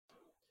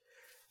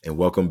and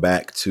welcome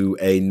back to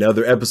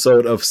another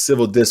episode of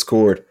Civil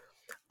Discord.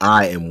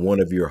 I am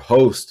one of your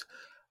hosts,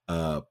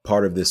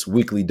 part of this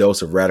weekly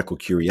dose of radical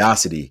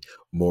curiosity,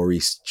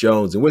 Maurice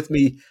Jones. And with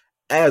me,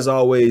 as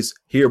always,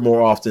 here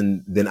more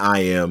often than I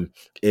am,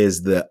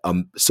 is the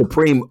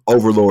supreme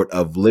overlord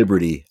of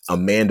liberty,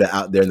 Amanda,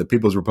 out there in the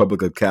People's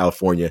Republic of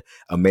California.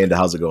 Amanda,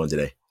 how's it going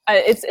today?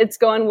 It's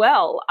going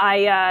well.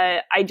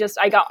 I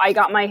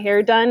got my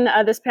hair done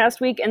this past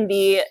week in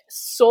the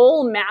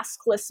sole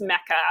maskless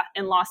Mecca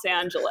in Los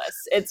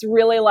Angeles. It's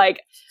really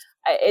like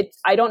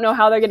I don't know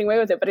how they're getting away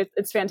with it, but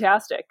it's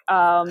fantastic.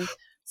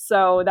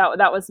 So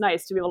that was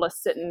nice to be able to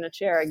sit in a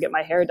chair and get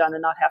my hair done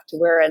and not have to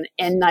wear an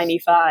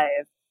N95.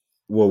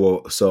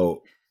 Whoa.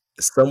 So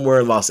somewhere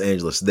in Los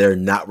Angeles, they're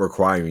not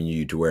requiring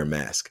you to wear a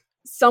mask.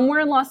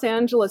 Somewhere in Los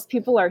Angeles,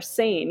 people are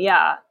sane.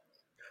 Yeah.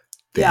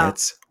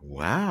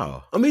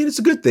 Wow. I mean, it's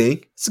a good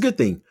thing. It's a good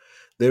thing.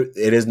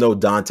 It is no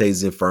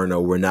Dante's Inferno.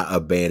 We're not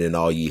abandoning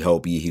all ye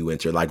hope, ye who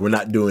enter. Like, we're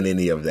not doing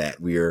any of that.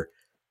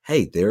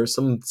 There are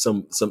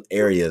some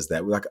areas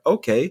that we're like,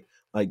 okay,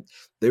 like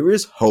there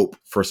is hope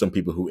for some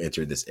people who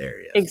enter this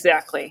area.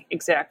 Exactly.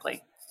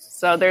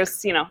 So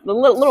there's, the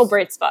little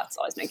bright spots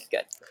always make it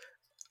good.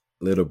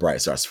 Little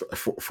bright spots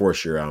for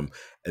sure.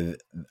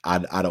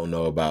 I don't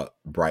know about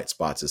bright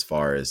spots as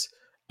far as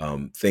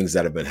things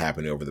that have been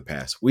happening over the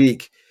past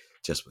week,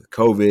 just with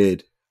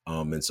COVID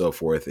and so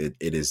forth. It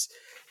is.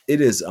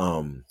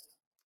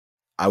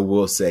 I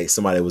will say,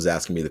 somebody was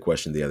asking me the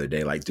question the other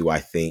day, like, do I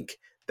think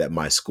that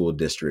my school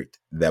district,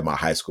 that my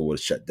high school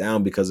was shut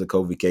down because of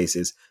COVID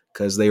cases?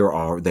 Because they are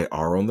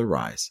on the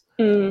rise.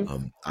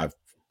 I've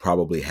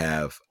probably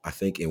have, I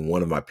think in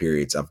one of my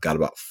periods, I've got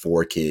about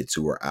 4 kids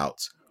who were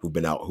out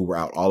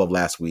all of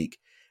last week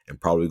and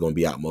probably going to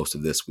be out most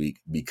of this week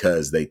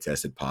because they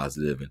tested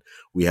positive. And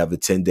we have the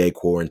 10-day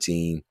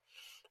quarantine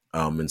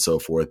and so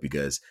forth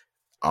because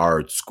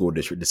our school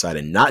district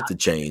decided not to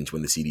change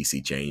when the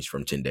CDC changed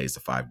from 10 days to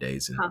 5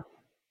 days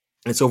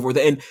and so forth.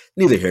 And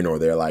neither here nor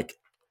there, like,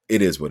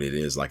 it is what it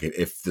is. Like,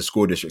 if the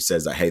school district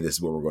says that, hey, this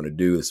is what we're going to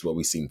do, this is what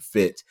we seem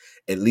fit,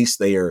 at least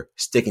they are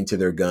sticking to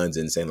their guns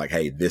and saying like,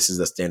 hey, this is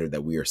a standard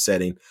that we are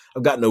setting.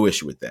 I've got no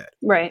issue with that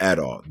at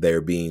all.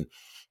 They're being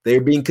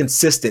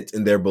consistent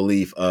in their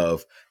belief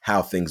of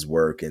how things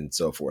work and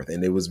so forth.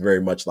 And it was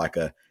very much like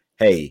a,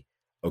 hey,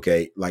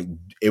 okay, like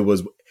it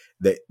was,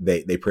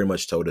 they pretty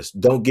much told us,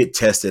 don't get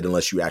tested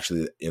unless you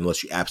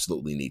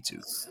absolutely need to.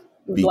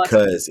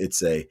 Because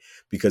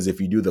because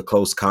if you do the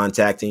close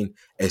contacting,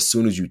 as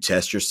soon as you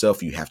test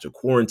yourself, you have to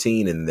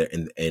quarantine, and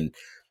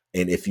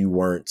if you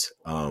weren't,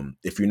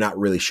 if you're not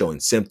really showing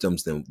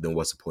symptoms, then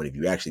what's the point of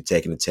you actually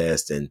taking the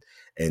test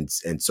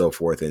and so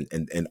forth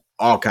and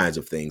all kinds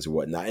of things or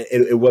whatnot.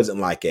 It wasn't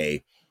like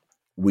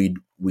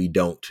we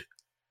don't.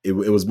 It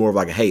was more of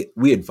like, hey,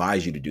 we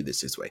advise you to do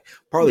this way.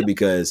 Partly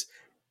because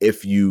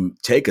if you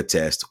take a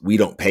test, we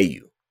don't pay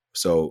you,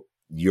 so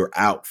you're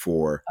out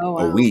for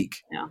a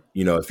week. Yeah.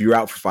 If you're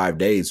out for 5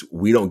 days,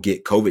 we don't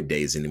get COVID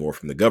days anymore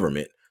from the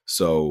government.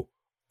 So,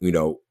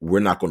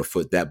 we're not going to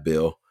foot that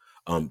bill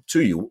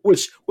to you,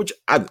 which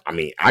I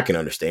mean, I can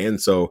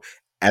understand. So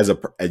as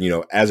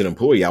an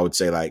employee, I would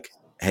say like,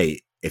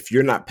 hey, if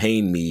you're not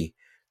paying me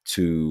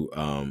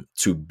to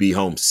be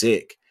home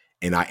sick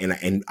and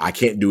I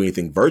can't do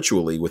anything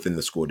virtually within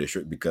the school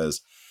district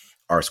because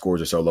our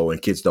scores are so low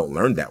and kids don't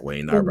learn that way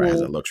and not everybody has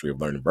that luxury of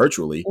learning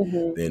virtually,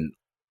 then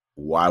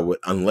why would,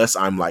 unless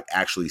I'm like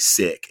actually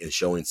sick and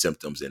showing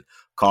symptoms and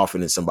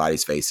coughing in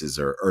somebody's faces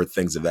or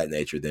things of that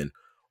nature, then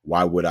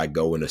why would I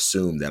go and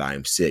assume that I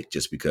am sick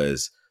just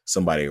because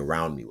somebody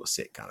around me was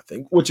sick, kind of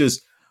thing, which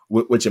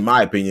in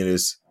my opinion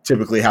is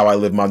typically how I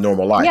live my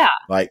normal life.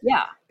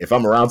 If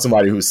I'm around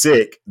somebody who's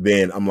sick,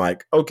 then I'm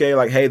like, okay,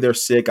 like, hey, they're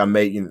sick. Let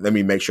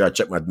me make sure I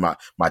check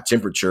my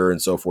temperature and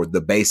so forth,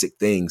 the basic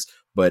things.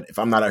 But if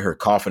I'm not out here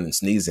coughing and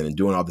sneezing and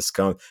doing all this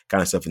kind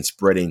of stuff and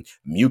spreading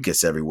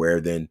mucus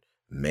everywhere, then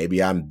maybe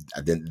then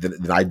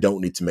I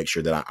don't need to make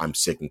sure that I'm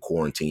sick and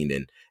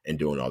quarantined and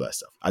doing all that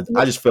stuff.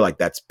 I just feel like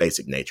that's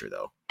basic nature,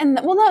 though. And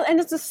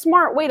it's a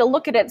smart way to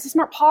look at it. It's a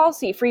smart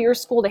policy for your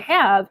school to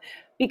have,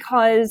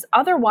 because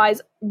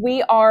otherwise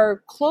we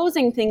are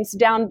closing things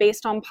down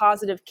based on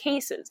positive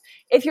cases.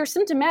 If you're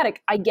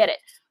symptomatic, I get it.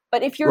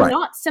 But if you're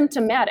not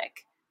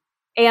symptomatic,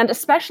 and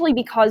especially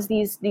because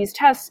these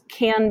tests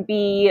can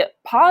be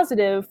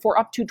positive for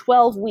up to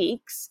 12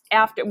 weeks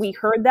after, we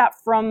heard that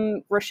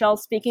from Rochelle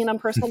speaking on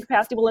Personal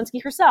Capacity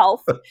Walensky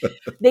herself,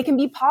 they can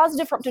be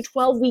positive for up to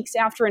 12 weeks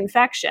after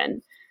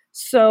infection.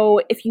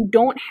 So if you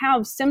don't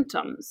have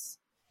symptoms,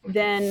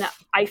 then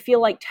I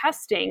feel like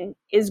testing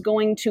is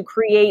going to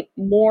create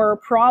more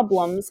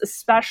problems,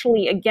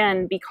 especially,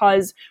 again,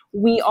 because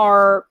we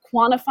are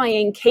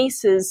quantifying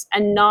cases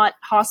and not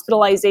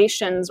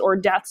hospitalizations or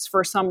deaths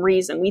for some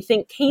reason. We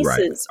think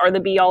cases are the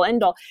be-all,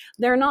 end-all.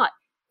 They're not.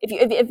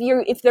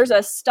 If there's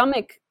a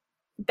stomach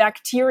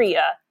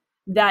bacteria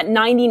that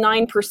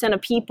 99%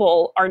 of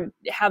people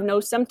have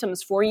no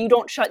symptoms for, you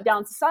don't shut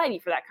down society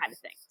for that kind of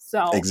thing.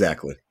 So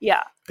exactly.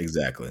 Yeah.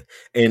 Exactly.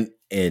 And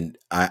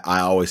I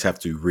always have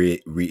to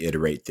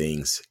reiterate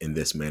things in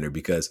this manner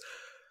because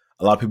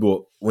a lot of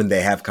people, when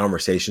they have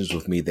conversations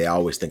with me, they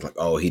always think like,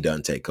 oh, he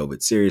doesn't take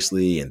COVID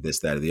seriously and this,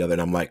 that, or the other.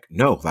 And I'm like,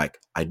 no, like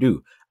I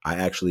do. I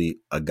actually,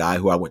 a guy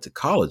who I went to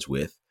college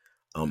with,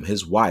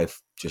 his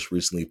wife just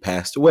recently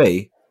passed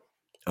away.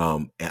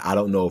 And I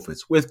don't know if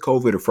it's with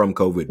COVID or from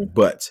COVID,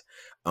 but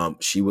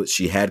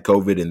she had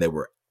COVID and they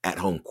were at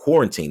home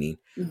quarantining.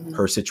 Mm-hmm.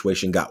 Her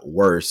situation got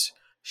worse.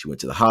 She went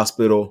to the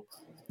hospital.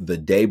 The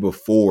day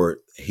before,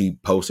 he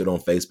posted on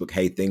Facebook,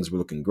 hey, things were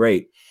looking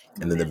great.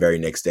 And then the very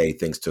next day,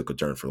 things took a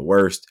turn for the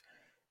worst.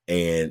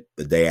 And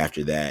the day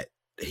after that,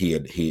 he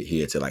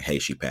had said like, hey,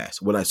 she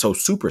passed. Well, that's so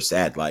super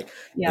sad. Like,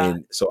 yeah.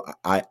 And so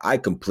I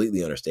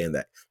completely understand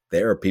that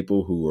there are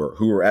people who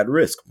are at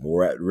risk,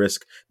 more at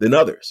risk than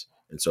others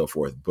and so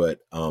forth. But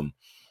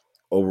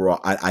overall,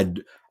 I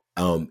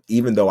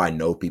even though I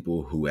know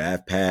people who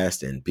have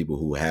passed and people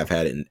who have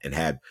had it and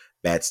had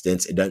bad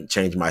stints, it doesn't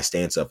change my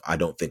stance of I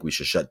don't think we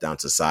should shut down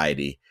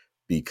society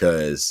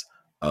because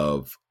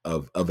of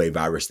a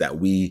virus that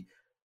we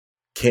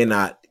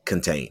cannot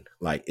contain.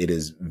 Like it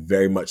is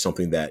very much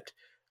something that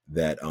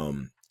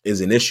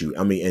is an issue.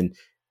 I mean,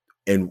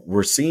 and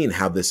we're seeing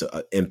how this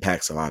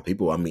impacts a lot of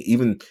people. I mean,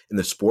 even in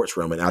the sports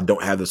realm, and I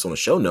don't have this on the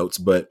show notes,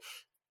 but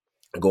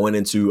going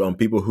into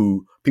people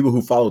who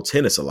follow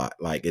tennis a lot,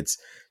 like it's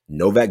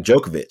Novak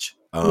Djokovic.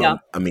 Yeah.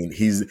 I mean,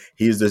 he's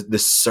the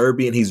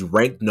Serbian. He's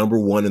ranked number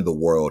 1 in the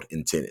world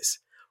in tennis,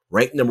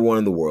 ranked number 1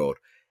 in the world.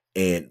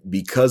 And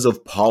because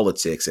of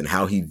politics and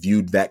how he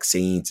viewed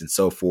vaccines and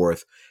so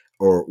forth,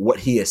 or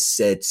what he has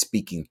said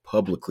speaking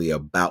publicly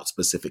about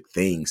specific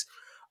things,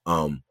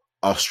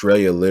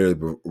 Australia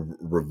literally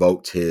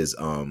revoked his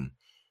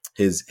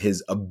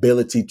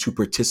ability to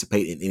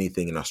participate in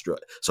anything in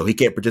Australia. So he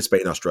can't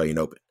participate in Australian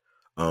Open.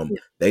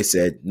 They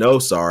said, no,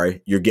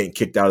 sorry, you're getting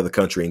kicked out of the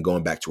country and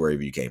going back to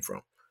wherever you came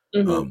from.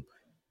 Mm-hmm.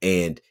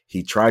 And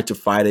he tried to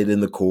fight it in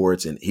the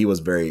courts, and he was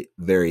very,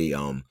 very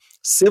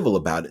civil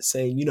about it,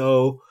 saying,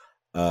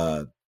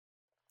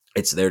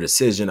 it's their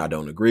decision. I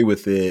don't agree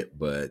with it,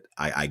 but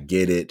I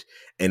get it.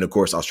 And of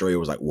course, Australia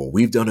was like, well,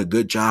 we've done a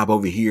good job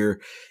over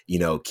here,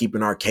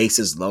 keeping our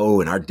cases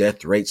low and our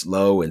death rates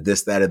low and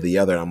this, that, or the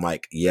other. And I'm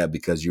like, yeah,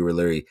 because you were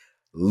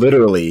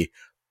literally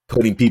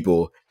putting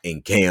people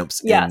in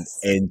camps. Yes.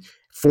 and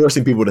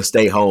forcing people to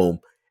stay home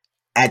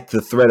at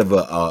the threat of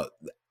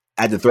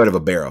a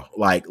barrel.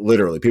 Like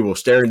literally people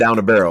staring down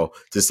a barrel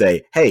to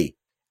say, hey,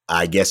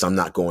 I guess I'm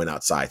not going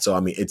outside. So, I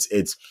mean,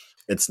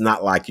 it's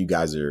not like you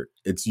guys are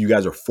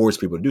forcing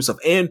people to do stuff,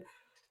 and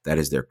that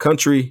is their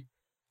country.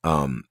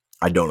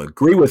 I don't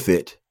agree with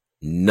it,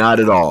 not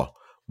at all,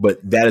 but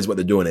that is what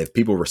they're doing. If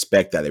people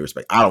respect that, they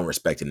respect. I don't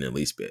respect it in the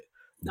least bit,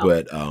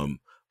 no.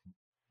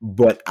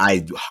 But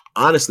I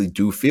honestly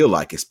do feel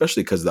like,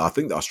 especially because I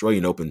think the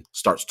Australian Open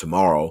starts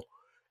tomorrow,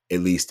 at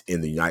least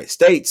in the United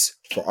States,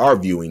 for our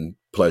viewing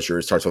pleasure.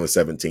 It starts on the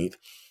 17th.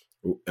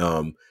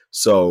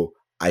 So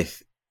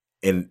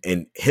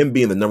and him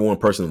being the number 1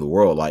 person in the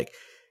world, like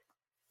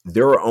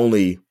there are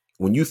only,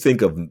 when you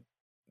think of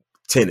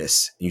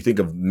tennis, you think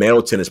of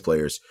male tennis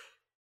players,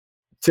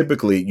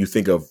 typically you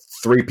think of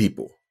 3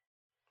 people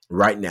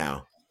right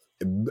now.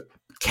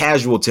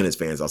 Casual tennis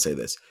fans, I'll say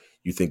this.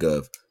 You think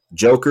of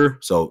Joker,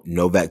 so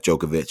Novak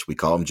Djokovic, we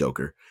call him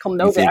Joker. Call him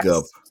Novaks. You think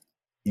of,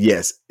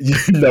 yes,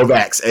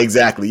 Novaks,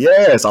 exactly.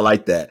 Yes, I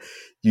like that.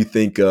 You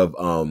think of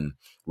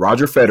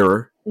Roger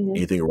Federer, and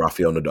you think of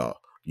Rafael Nadal.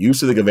 You used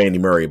to think of Andy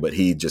Murray, but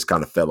he just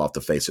kind of fell off the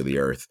face of the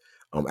earth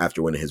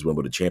after winning his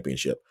Wimbledon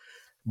championship.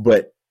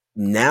 But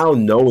now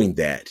knowing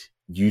that,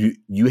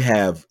 you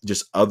have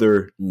just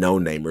other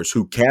no-namers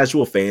who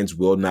casual fans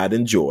will not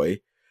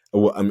enjoy.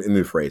 Well, let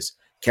me rephrase.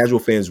 Casual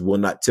fans will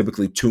not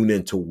typically tune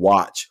in to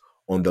watch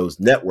on those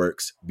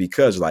networks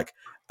because, like,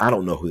 I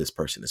don't know who this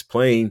person is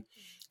playing,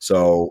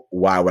 so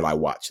why would I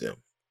watch them?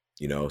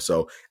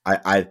 So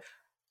I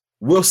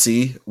we'll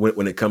see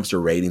when it comes to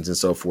ratings and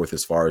so forth,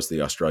 as far as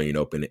the Australian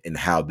Open and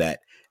how that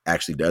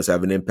actually does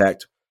have an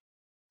impact.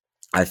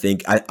 I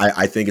think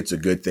it's a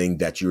good thing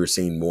that you are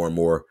seeing more and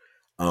more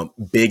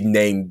big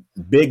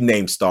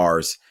name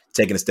stars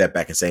taking a step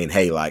back and saying,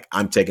 hey, like,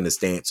 I'm taking a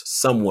stance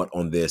somewhat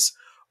on this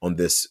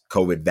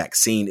COVID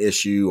vaccine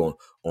issue,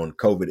 on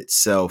COVID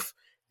itself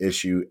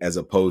issue, as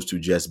opposed to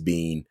just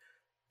being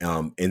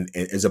and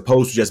as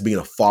opposed to just being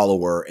a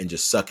follower and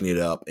just sucking it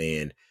up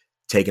and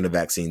taking a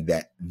vaccine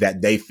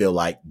that they feel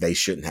like they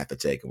shouldn't have to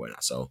take and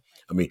whatnot. So,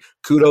 I mean,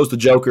 kudos to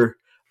Joker.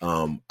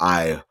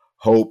 I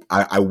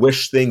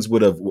wish things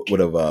would have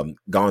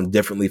gone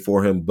differently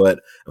for him, but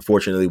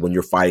unfortunately, when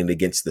you're fighting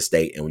against the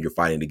state and when you're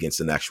fighting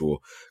against an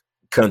actual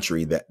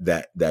country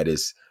that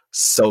is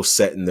so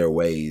set in their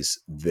ways,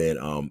 then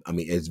I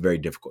mean, it's very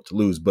difficult to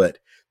lose. But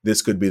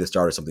this could be the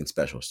start of something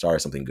special, start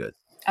of something good.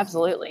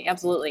 Absolutely.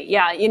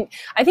 Yeah.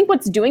 I think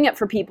what's doing it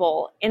for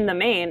people in the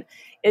main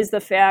is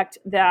the fact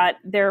that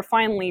they're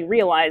finally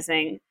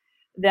realizing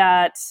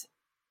that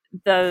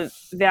the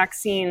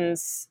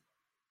vaccines,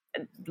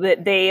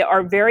 that they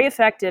are very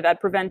effective at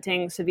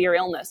preventing severe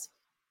illness.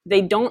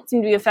 They don't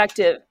seem to be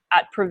effective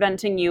at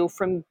preventing you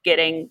from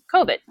getting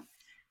COVID.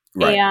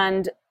 Right.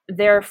 And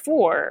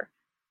therefore,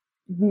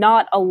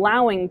 not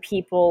allowing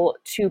people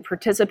to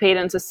participate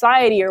in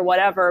society or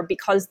whatever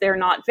because they're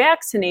not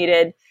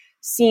vaccinated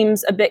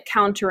seems a bit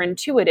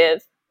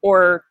counterintuitive,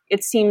 or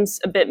it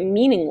seems a bit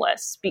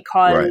meaningless,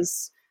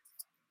 because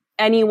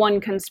anyone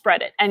can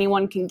spread it.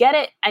 Anyone can get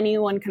it.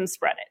 Anyone can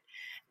spread it.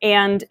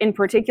 And in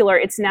particular,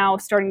 it's now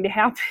starting to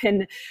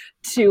happen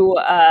to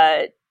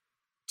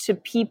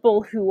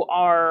people who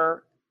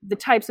are the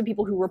types of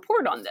people who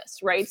report on this,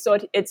 right? So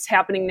it's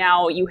happening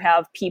now. You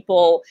have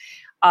people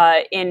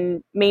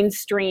in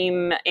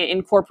mainstream,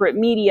 in corporate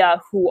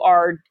media, who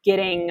are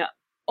getting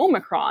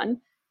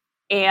Omicron,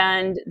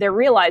 and they're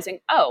realizing,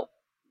 oh,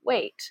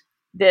 wait,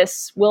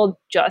 this will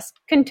just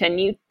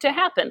continue to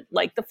happen,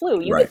 like the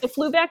flu. You get the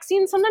flu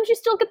vaccine, sometimes you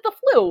still get the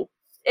flu.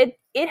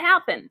 It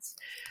happens.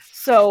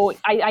 So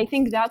I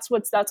think that's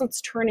what's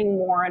turning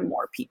more and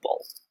more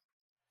people.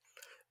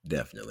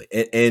 Definitely.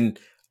 And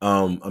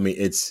I mean,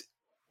 it's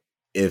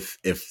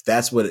if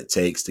that's what it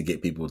takes to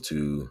get people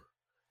to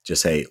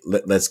just, hey,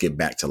 let's get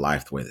back to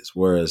life the way this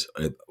was,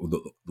 the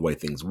way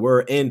things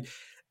were. And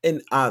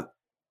I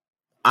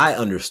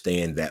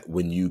understand that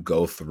when you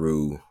go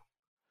through,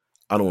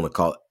 I don't want to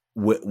call it,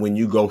 when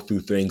you go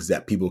through things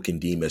that people can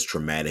deem as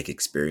traumatic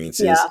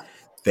experiences,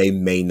 they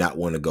may not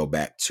want to go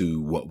back to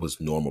what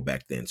was normal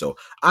back then. So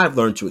I've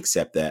learned to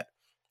accept that.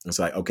 It's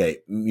like, okay,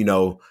 you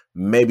know,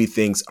 maybe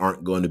things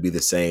aren't going to be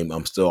the same.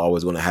 I'm still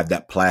always going to have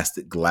that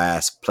plastic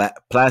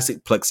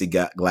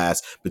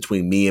plexiglass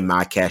between me and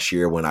my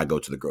cashier when I go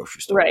to the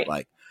grocery store. Right.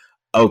 Like,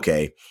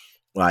 okay,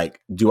 like,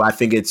 do I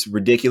think it's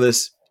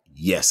ridiculous?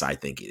 Yes, I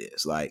think it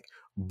is. Like,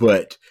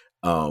 but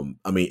I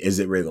mean, is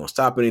it really going to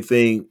stop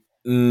anything?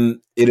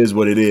 It is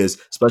what it is,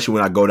 especially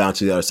when I go down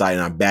to the other side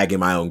and I'm bagging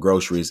my own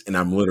groceries and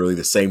I'm literally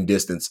the same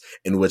distance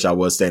in which I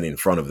was standing in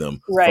front of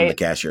them from the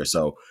cashier.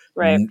 So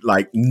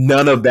like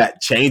none of that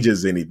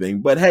changes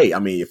anything. But hey, I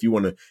mean, if you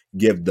want to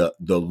give the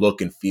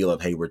look and feel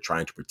of, hey, we're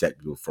trying to protect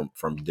people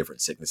from different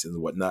sicknesses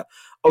and whatnot.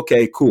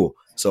 Okay, cool.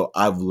 So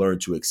I've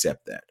learned to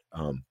accept that.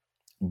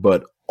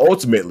 But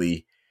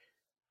ultimately,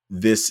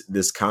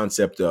 this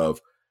concept of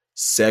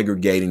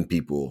segregating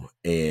people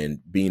and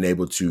being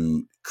able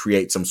to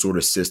create some sort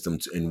of system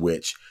in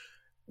which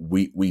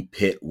we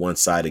pit one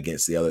side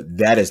against the other,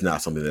 that is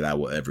not something that I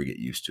will ever get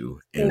used to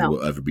and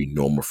will ever be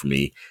normal for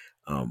me,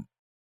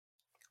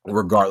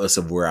 regardless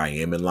of where I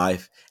am in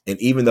life. And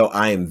even though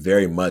I am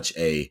very much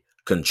a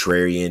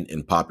contrarian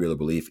in popular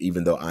belief,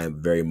 even though I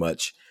am very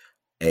much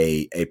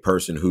a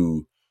person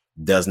who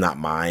does not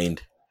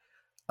mind,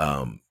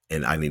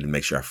 and I need to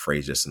make sure I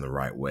phrase this in the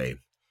right way,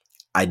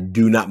 I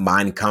do not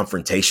mind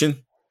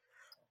confrontation.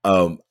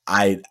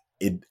 I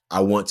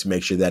want to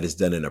make sure that it's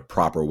done in a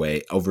proper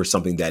way over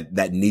something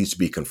that needs to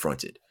be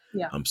confronted.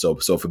 Yeah. So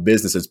if a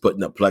business is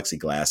putting up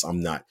plexiglass,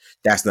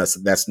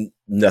 that's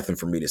nothing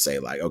for me to say.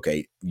 Like,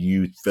 okay,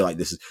 you feel like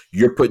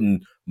you're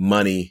taking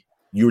money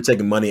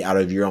out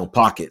of your own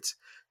pockets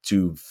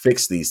to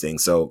fix these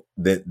things. So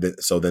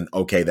then,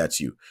 okay, that's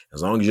you.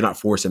 As long as you're not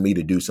forcing me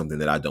to do something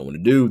that I don't want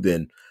to do,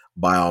 then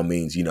by all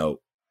means, you know,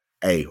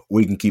 hey,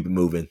 we can keep it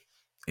moving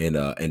and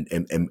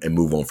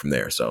move on from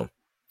there. So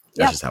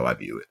that's just how I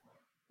view it.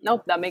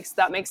 Nope, that makes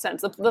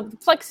sense. The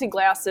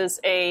plexiglass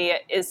is a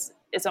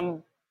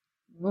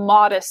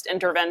modest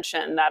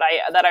intervention that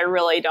I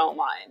really don't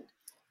mind.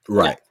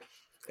 Right.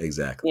 Yeah.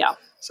 Exactly. Yeah.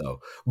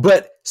 So,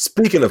 but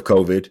speaking of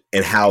COVID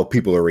and how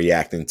people are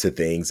reacting to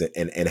things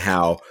and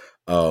how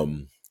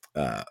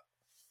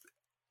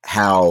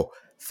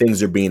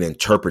things are being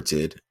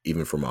interpreted,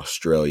 even from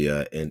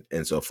Australia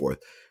and so forth.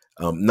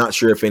 Not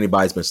sure if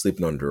anybody's been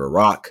sleeping under a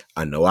rock.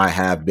 I know I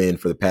have been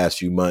for the past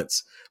few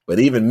months, but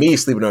even me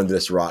sleeping under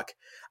this rock,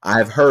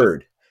 I've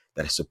heard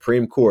that a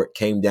Supreme Court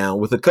came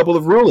down with a couple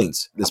of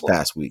rulings this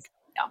past week.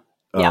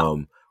 Yeah.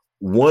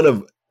 One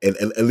of,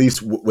 at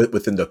least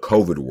within the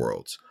COVID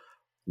worlds,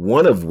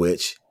 one of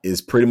which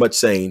is pretty much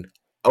saying,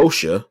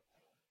 OSHA,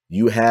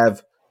 you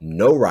have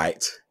no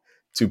right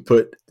to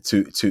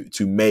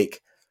make,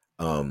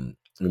 let me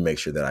make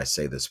sure that I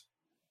say this.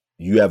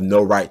 You have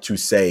no right to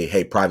say,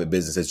 hey, private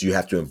businesses, you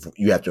have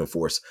to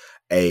enforce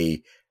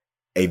a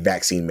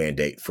vaccine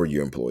mandate for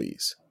your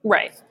employees.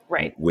 Right.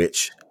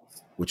 Which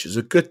is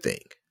a good thing.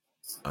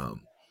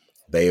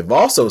 They have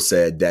also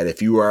said that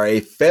if you are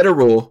a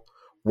federal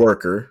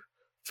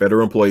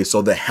employee,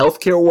 so the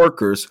healthcare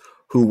workers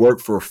who work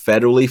for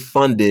federally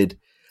funded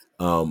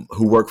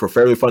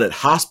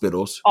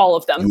hospitals, all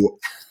of them.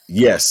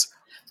 Yes,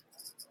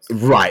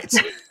 right.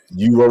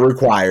 You are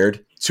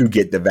required to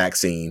get the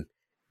vaccine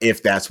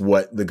if that's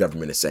what the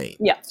government is saying.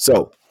 Yeah.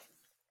 So,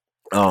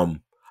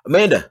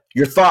 Amanda,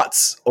 your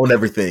thoughts on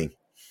everything?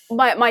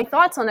 My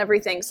thoughts on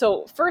everything.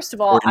 So first of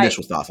all,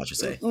 initial thoughts, I should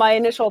say. My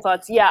initial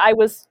thoughts. Yeah, I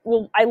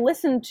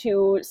listened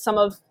to some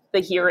of the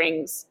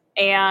hearings,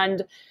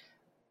 and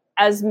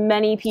as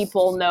many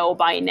people know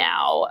by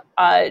now,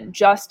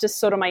 Justice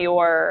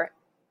Sotomayor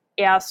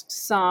asked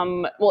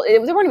some, well, they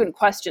weren't even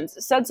questions,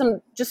 said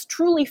some just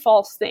truly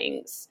false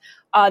things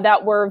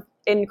that were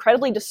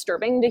incredibly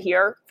disturbing to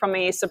hear from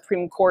a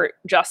Supreme Court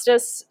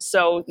justice.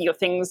 So,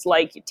 things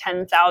like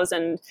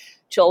 10,000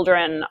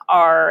 children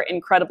are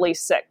incredibly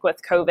sick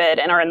with COVID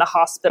and are in the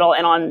hospital,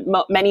 and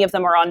many of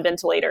them are on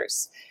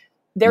ventilators.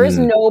 There is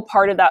no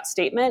part of that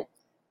statement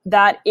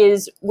that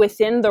is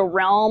within the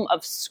realm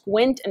of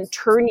squint and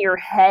turn your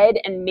head,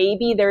 and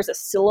maybe there's a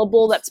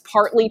syllable that's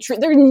partly true.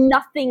 There's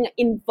nothing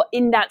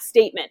in that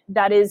statement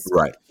that is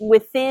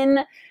within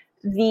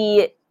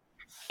the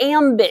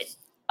ambit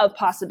of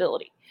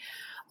possibility.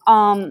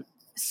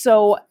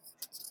 So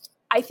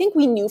I think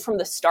we knew from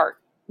the start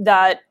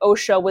that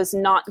OSHA was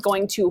not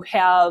going to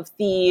have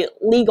the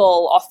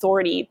legal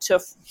authority to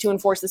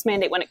enforce this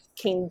mandate when it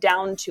came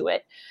down to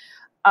it.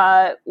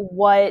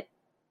 What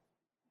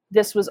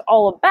this was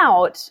all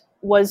about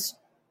was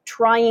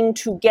trying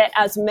to get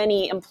as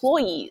many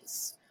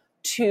employees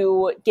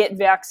to get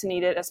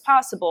vaccinated as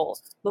possible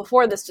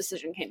before this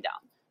decision came down.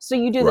 So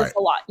you do this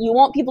a lot. You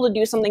want people to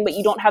do something, but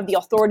you don't have the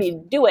authority to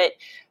do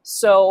it.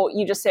 So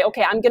you just say,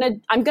 okay, I'm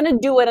gonna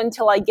do it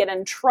until I get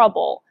in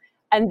trouble.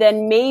 And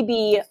then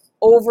maybe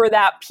over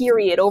that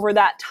period, over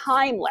that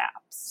time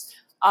lapse,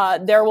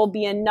 there will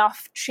be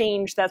enough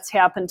change that's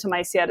happened to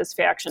my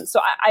satisfaction. So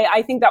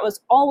I think that was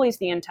always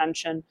the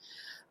intention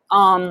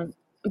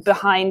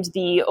behind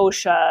the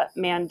OSHA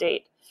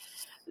mandate.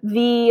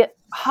 The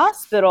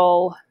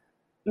hospital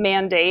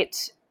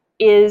mandate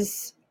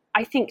is,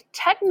 I think,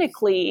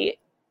 technically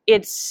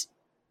it's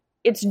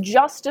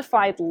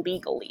justified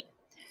legally.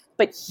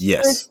 But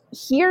here's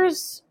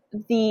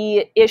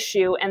the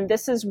issue, and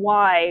this is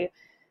why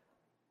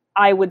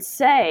I would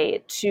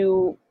say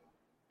to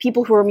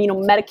people who are,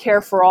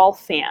 Medicare for All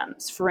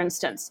fans, for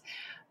instance,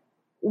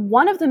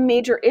 one of the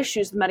major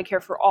issues with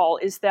Medicare for All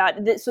is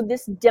that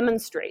this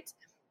demonstrates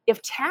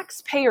if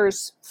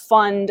taxpayers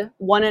fund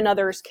one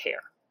another's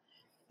care,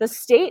 the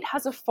state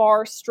has a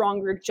far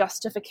stronger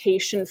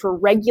justification for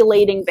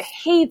regulating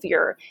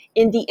behavior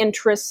in the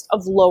interest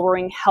of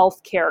lowering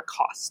healthcare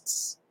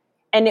costs.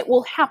 And it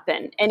will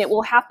happen. And it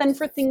will happen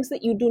for things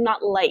that you do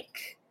not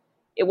like.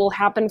 It will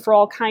happen for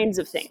all kinds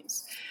of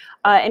things.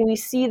 And we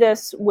see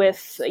this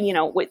with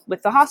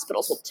the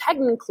hospitals. Well,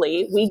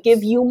 technically, we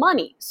give you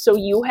money, so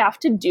you have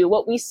to do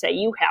what we say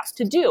you have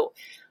to do.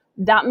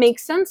 That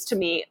makes sense to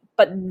me.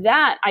 But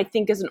that, I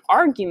think, is an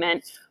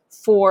argument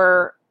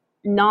for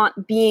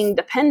not being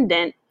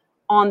dependent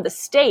on the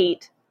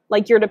state,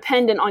 like you're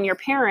dependent on your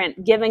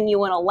parent giving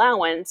you an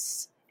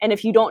allowance, and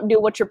if you don't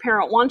do what your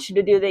parent wants you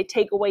to do, they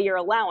take away your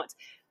allowance.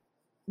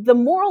 The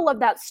moral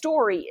of that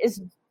story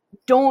is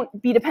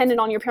don't be dependent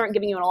on your parent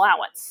giving you an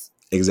allowance.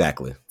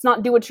 Exactly. It's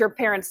not do what your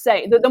parents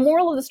say. The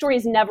moral of the story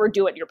is never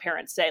do what your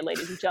parents say,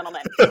 ladies and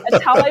gentlemen.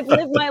 That's how I've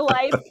lived my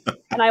life,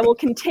 and I will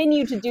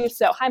continue to do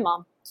so. Hi,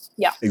 Mom.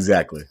 Yeah.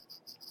 Exactly.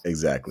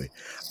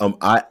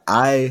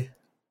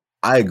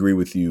 I agree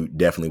with you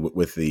definitely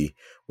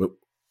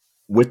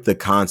with the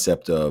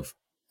concept of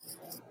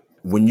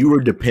when you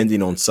are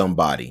depending on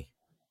somebody,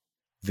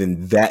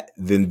 then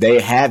they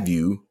have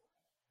you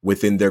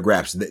within their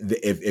grasp.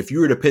 If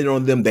you are dependent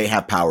on them, they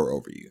have power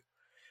over you.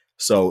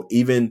 So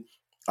even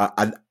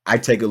I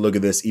take a look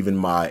at this even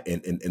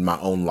in my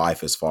own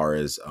life as far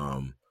as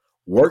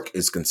work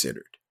is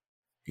considered.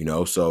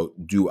 So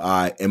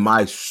am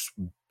I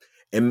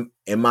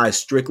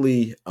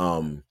strictly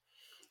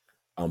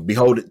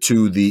beholden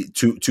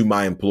to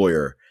my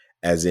employer,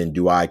 as in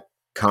do I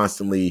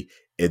constantly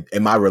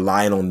am I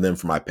relying on them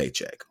for my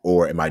paycheck,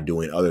 or am I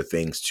doing other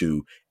things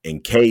to, in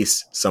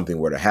case something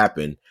were to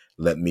happen,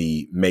 let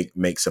me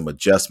make some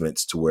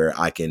adjustments to where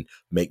I can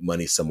make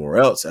money somewhere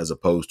else as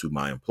opposed to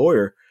my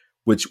employer,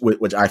 which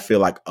I feel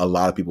like a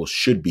lot of people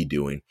should be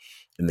doing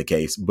in the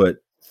case, but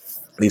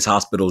these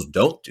hospitals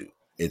don't do.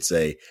 It's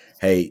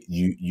hey,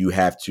 you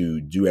have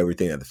to do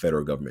everything that the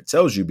federal government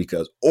tells you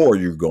or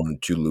you're going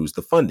to lose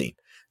the funding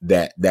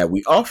that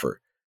we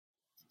offer.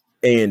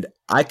 And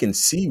I can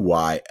see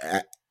why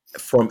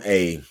from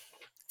a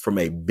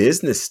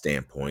business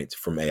standpoint,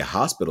 from a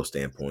hospital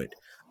standpoint,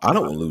 I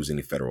don't want to lose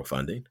any federal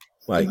funding,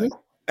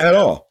 at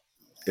all.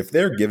 If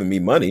they're giving me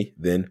money,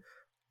 then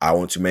I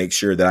want to make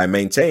sure that I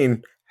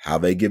maintain how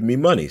they give me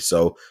money.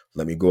 So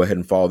let me go ahead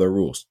and follow their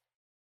rules.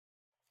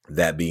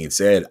 That being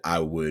said, I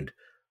would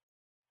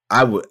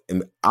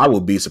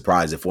be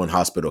surprised if one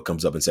hospital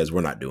comes up and says,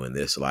 we're not doing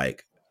this.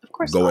 Like, of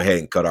course, go ahead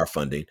and cut our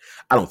funding.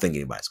 I don't think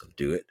anybody's going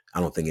to do it. I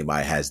don't think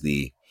anybody has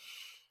the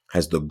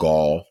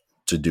gall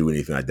to do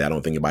anything like that. I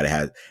don't think anybody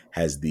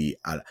has the,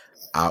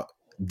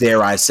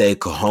 dare I say,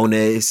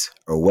 cojones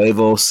or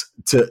huevos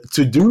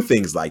to do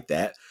things like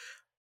that.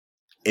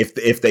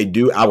 If they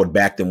do, I would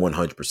back them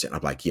 100%.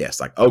 I'm like,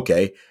 yes, like,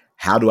 okay,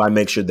 how do I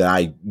make sure that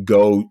I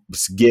go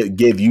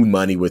give you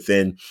money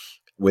within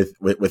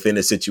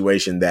a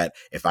situation that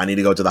if I need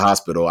to go to the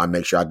hospital, I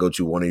make sure I go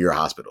to one of your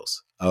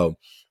hospitals.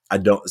 I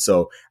don't.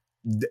 So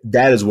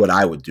that is what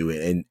I would do.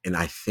 And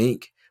I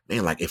think,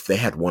 man, like if they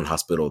had one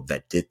hospital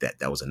that did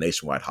that was a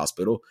nationwide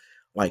hospital,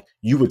 like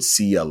you would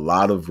see a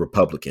lot of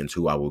Republicans,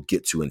 who I will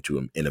get to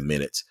in a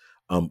minute,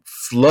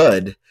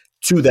 flood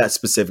to that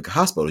specific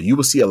hospital. You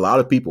will see a lot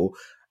of people,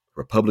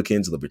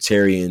 Republicans,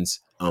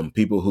 libertarians,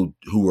 people who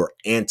were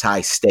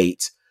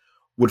anti-state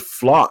would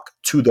flock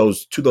to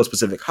those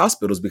specific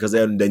hospitals because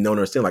they know and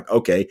understand, like,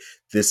 okay,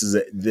 this is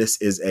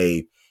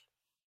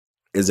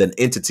an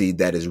entity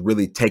that is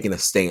really taking a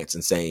stance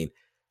and saying,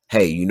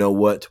 hey, you know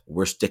what?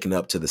 We're sticking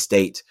up to the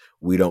state.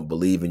 We don't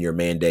believe in your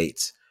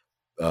mandates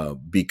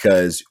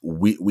because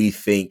we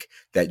think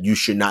that you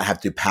should not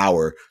have the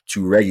power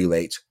to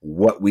regulate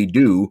what we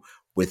do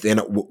within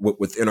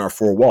our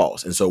four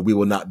walls. And so we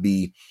will not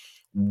be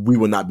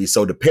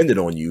so dependent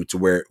on you to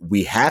where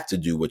we have to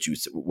do what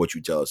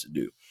you tell us to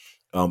do.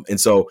 And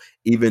so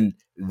even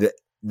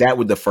that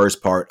with the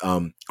first part,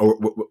 or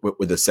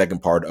with the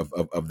second part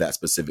of that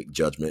specific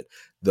judgment,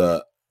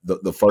 the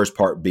first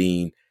part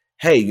being,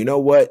 hey, you know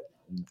what?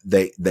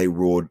 They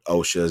ruled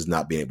OSHA as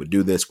not being able to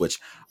do this, which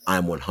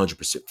I'm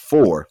 100%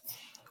 for.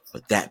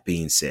 But that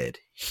being said,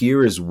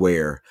 here is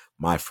where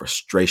my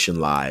frustration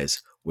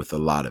lies with a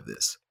lot of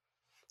this.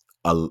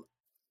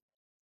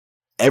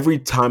 Every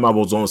time I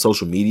was on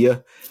social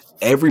media,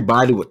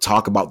 everybody would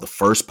talk about the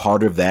first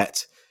part of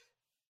that,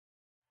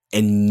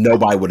 and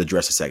nobody would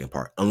address the second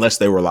part unless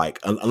they were like,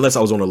 unless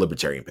I was on a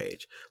libertarian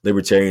page.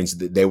 Libertarians,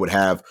 they would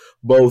have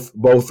both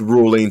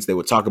rulings. They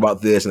would talk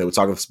about this and they would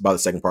talk about the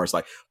second part. It's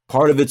like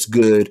part of it's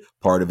good,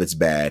 part of it's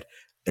bad,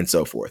 and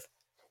so forth.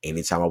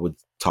 Anytime I would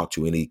talk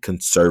to any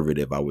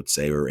conservative, I would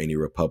say, or any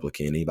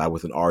Republican, anybody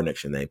with an R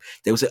next to their name,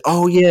 they would say,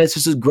 oh yes,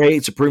 this is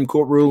great, Supreme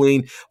Court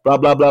ruling, blah,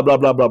 blah, blah, blah,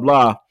 blah, blah,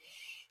 blah.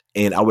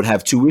 And I would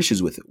have two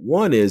issues with it.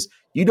 One is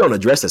you don't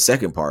address the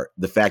second part,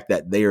 the fact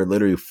that they are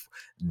literally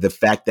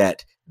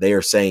they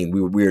are saying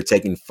we are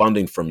taking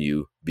funding from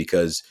you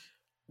because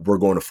we're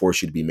going to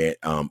force you to be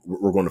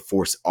we're going to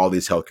force all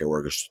these healthcare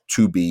workers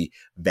to be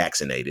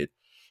vaccinated,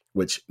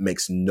 which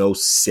makes no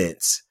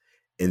sense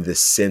in the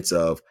sense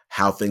of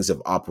how things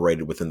have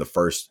operated within the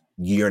first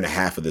year and a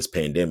half of this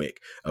pandemic.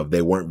 Of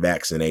they weren't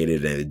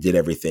vaccinated and they did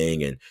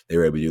everything and they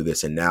were able to do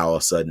this, and now all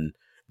of a sudden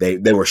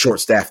they were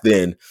short-staffed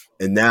then,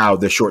 and now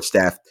they're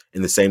short-staffed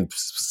in the same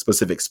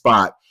specific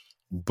spot,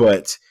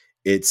 but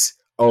it's,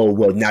 oh,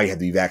 well, now you have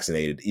to be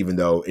vaccinated, even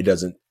though it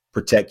doesn't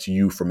protect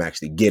you from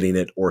actually getting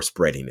it or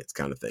spreading it,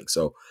 kind of thing.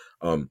 So,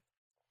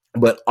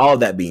 but all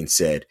that being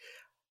said,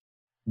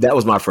 that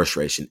was my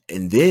frustration.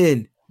 And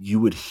then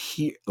you would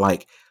hear,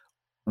 like,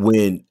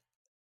 when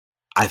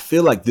I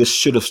feel like this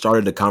should have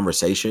started a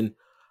conversation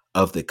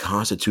of the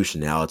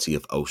constitutionality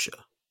of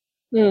OSHA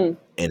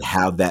and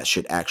how that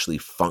should actually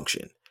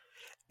function.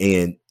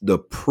 And the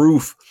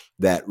proof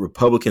that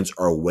Republicans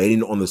are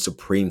waiting on the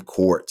Supreme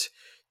Court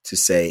to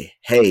say,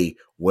 hey,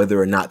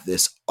 whether or not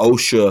this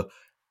OSHA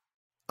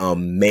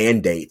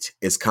mandate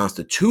is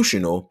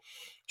constitutional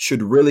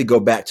should really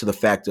go back to the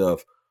fact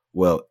of,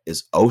 well,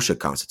 is OSHA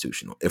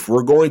constitutional? If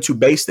we're going to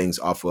base things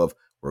off of,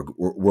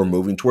 we're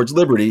moving towards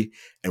liberty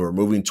and we're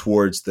moving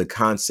towards the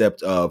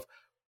concept of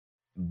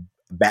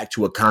back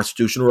to a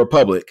constitutional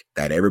republic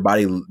that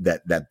everybody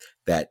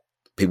that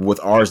people with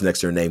R's next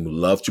to their name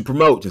love to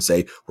promote and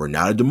say, we're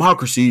not a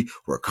democracy,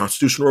 we're a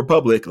constitutional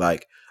republic.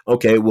 Like,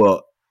 okay,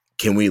 well,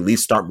 can we at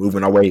least start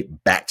moving our way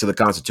back to the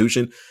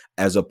Constitution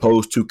as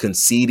opposed to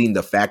conceding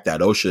the fact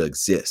that OSHA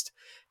exists?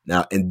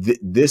 Now, and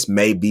this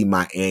may be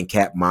my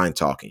ANCAP mind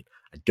talking.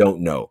 I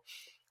don't know.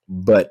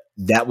 But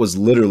that was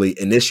literally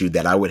an issue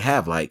that I would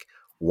have. Like,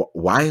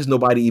 why is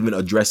nobody even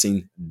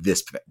addressing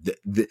this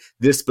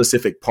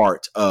specific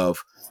part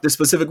of this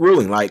specific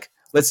ruling? Like,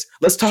 let's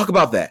talk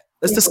about that.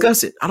 Let's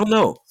discuss it. I don't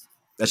know.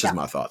 That's just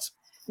my thoughts.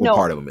 Well,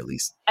 part of them, at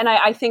least. And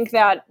I think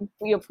that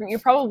you're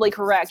probably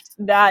correct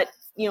that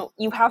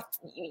you have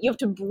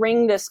to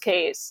bring this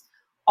case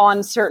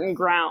on certain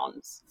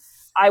grounds.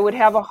 I would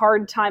have a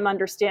hard time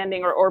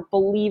understanding or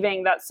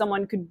believing that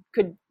someone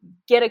could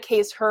get a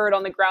case heard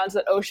on the grounds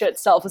that OSHA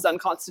itself is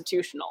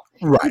unconstitutional.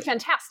 Right. It's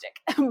fantastic,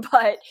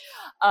 but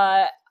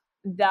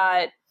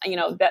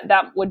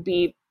that would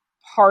be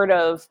part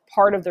of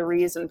the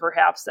reason,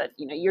 perhaps, that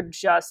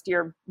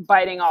you're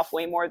biting off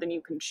way more than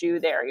you can chew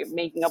there. You're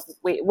making up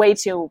way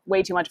too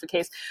much of a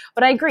case.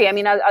 But I agree. I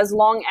mean, as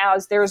long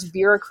as there's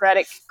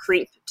bureaucratic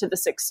creep to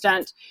this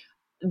extent,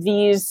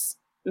 these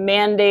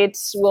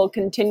mandates will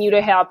continue to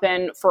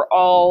happen for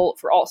all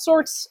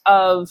sorts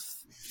of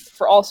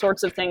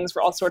things,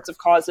 for all sorts of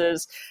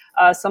causes,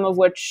 some of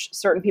which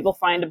certain people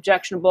find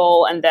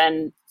objectionable, and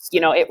then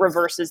it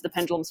reverses, the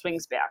pendulum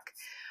swings back.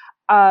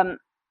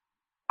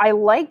 I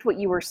liked what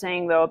you were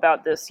saying, though,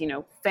 about this,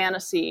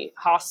 fantasy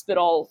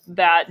hospital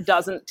that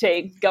doesn't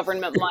take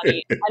government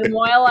money. And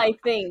while I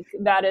think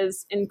that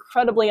is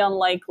incredibly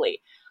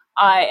unlikely,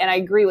 and I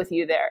agree with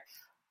you there,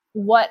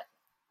 what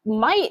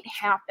might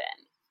happen,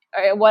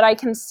 what I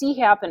can see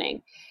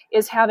happening,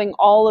 is having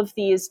all of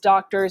these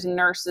doctors and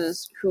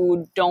nurses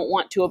who don't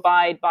want to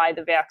abide by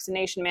the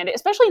vaccination mandate,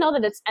 especially now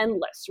that it's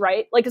endless,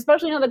 right? Like,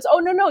 especially now that it's, oh,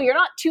 no, you're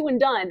not two and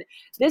done.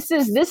 This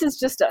is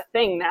just a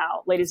thing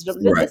now, ladies and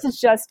gentlemen. Right. This is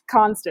just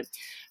constant.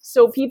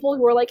 So people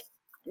who are like,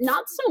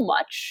 not so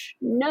much.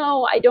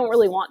 No, I don't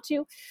really want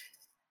to.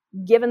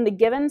 Given the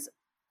givens,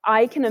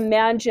 I can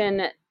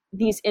imagine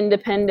these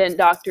independent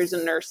doctors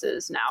and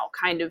nurses now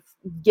kind of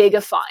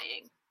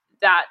gigifying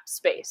that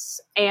space,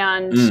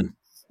 and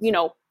you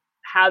know,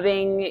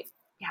 having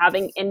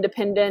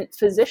independent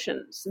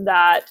physicians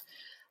that,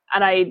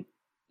 and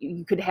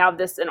you could have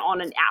this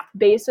on an app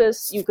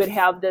basis. You could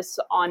have this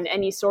on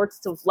any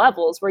sorts of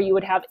levels where you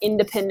would have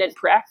independent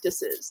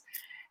practices.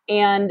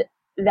 And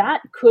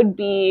that could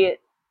be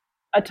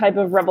a type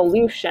of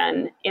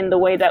revolution in the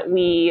way that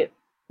we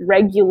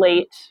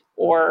regulate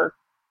or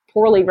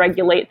poorly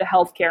regulate the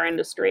healthcare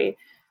industry.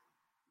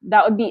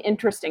 That would be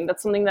interesting.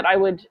 That's something that I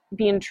would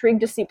be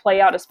intrigued to see play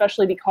out,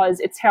 especially because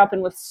it's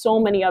happened with so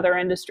many other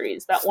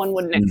industries that one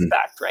wouldn't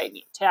expect, right?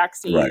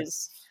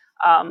 Taxis,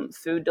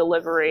 food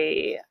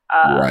delivery,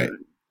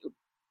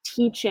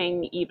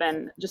 teaching,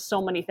 even, just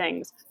so many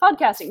things,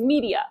 podcasting,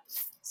 media.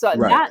 So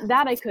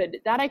that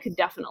I could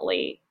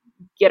definitely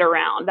get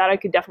around. That I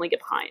could definitely get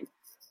behind.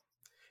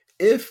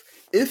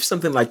 If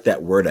something like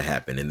that were to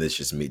happen, and this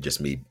is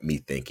just me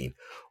thinking,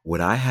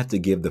 would I have to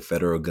give the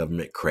federal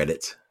government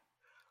credit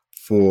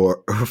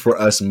for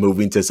us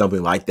moving to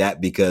something like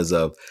that because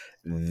of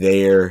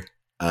their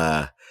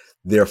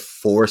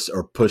force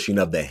or pushing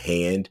of the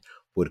hand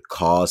would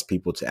cause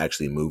people to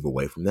actually move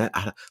away from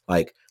that?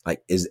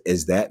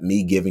 Is that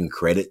me giving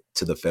credit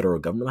to the federal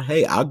government? Like,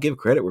 hey, I'll give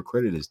credit where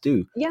credit is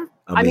due. Yeah.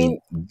 I mean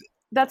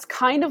that's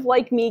kind of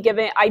like me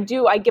I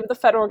give the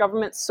federal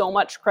government so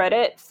much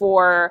credit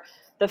for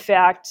the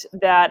fact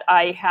that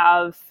I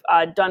have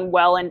done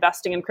well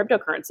investing in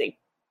cryptocurrency,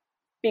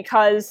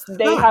 because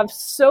they have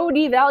so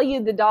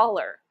devalued the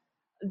dollar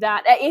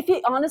that if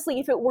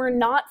it were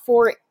not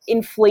for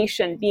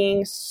inflation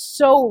being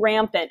so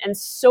rampant and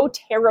so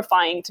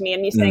terrifying to me,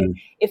 and me saying,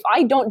 if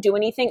I don't do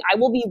anything, I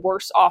will be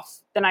worse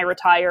off than I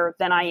retire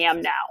than I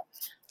am now.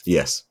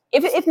 Yes.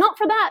 If not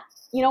for that,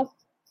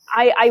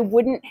 I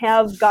wouldn't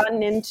have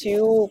gotten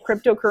into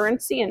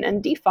cryptocurrency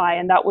and DeFi,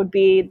 and that would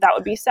be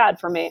sad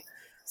for me.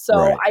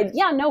 So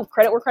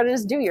credit where credit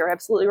is due. You're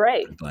absolutely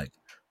right. Like,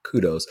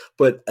 kudos.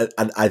 But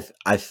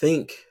I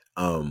think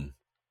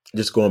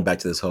just going back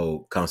to this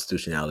whole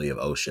constitutionality of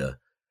OSHA,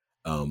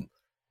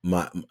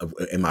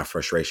 my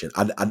frustration,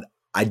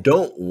 I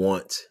don't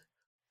want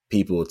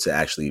people to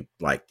actually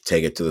like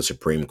take it to the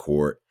Supreme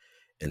Court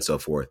and so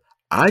forth.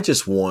 I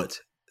just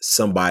want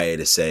somebody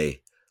to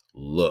say,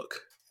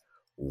 look,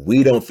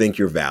 we don't think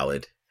you're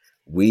valid.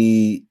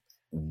 We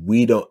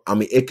don't. I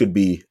mean, it could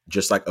be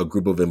just like a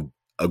group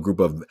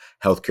of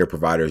healthcare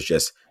providers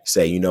just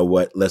say, you know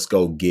what, let's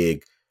go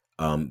gig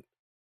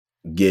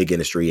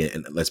industry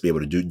and let's be able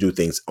to do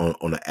things on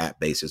an app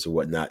basis or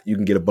whatnot. You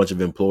can get a bunch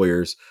of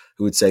employers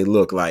who would say,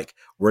 look, like,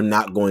 we're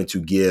not going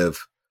to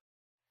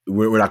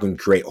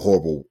create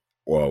horrible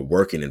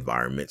working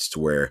environments to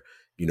where,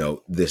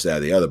 this, that, or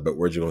the other, but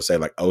we're just going to say,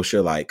 like,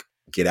 OSHA, like,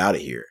 get out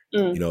of here.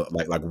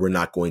 Like we're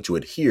not going to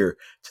adhere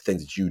to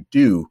things that you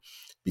do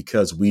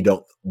because we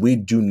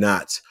do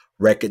not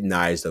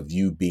recognize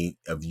you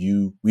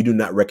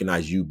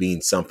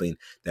being something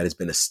that has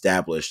been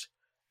established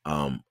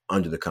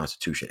under the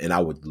Constitution. And I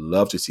would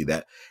love to see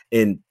that.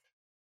 And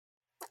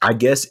I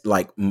guess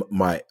like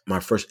my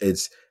first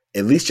is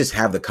at least just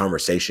have the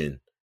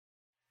conversation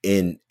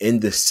in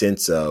the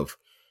sense of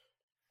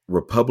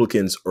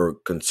Republicans or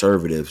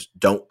conservatives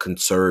don't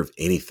conserve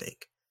anything.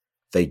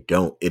 They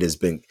don't. It has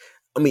been,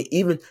 I mean,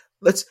 even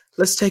let's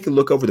take a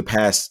look over the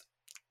past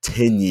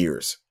 10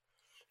 years.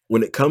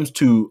 When it comes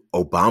to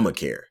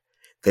Obamacare,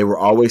 they were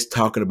always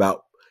talking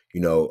about,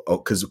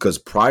 because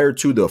prior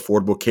to the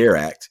Affordable Care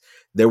Act,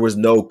 there was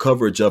no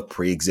coverage of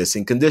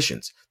pre-existing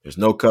conditions. There's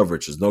no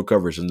coverage.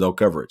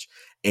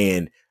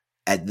 And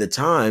at the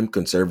time,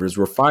 conservatives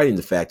were fighting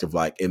the fact of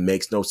like, it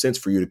makes no sense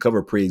for you to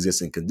cover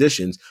pre-existing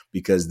conditions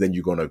because then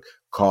you're going to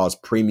cause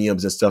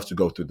premiums and stuff to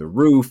go through the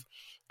roof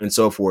and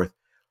so forth.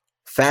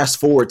 Fast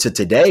forward to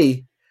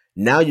today,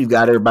 now you've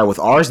got everybody with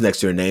R's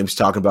next to their names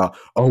talking about,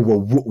 oh, well,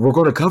 we're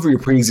going to cover your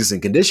pre-existing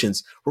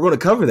conditions. We're going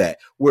to cover that.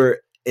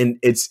 And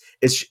it's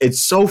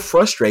so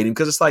frustrating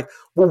because it's like,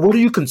 well, what are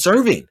you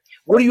conserving?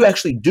 What are you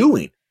actually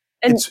doing?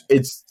 And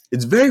it's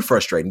very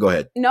frustrating. Go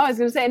ahead. No, I was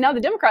going to say, now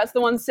the Democrats,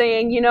 the ones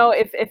saying,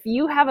 if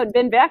you haven't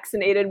been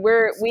vaccinated,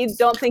 we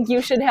don't think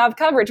you should have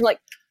coverage. I'm like,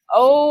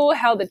 oh,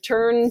 how the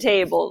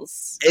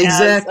turntables.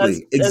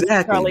 Exactly.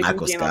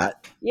 Michael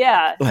Scott.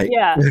 Yeah.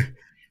 Yeah.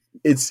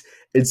 It's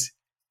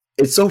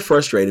so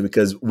frustrating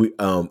because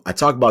I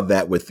talk about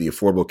that with the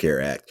Affordable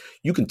Care Act.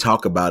 You can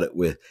talk about it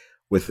with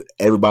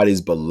everybody's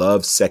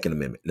beloved Second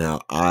Amendment.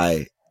 Now,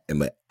 I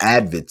am an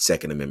avid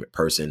Second Amendment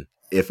person.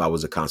 If I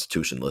was a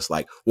constitutionalist,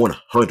 like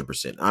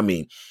 100%. I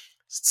mean,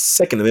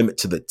 Second Amendment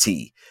to the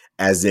T,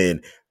 as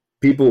in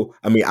people.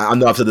 I mean, I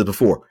know I've said this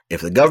before.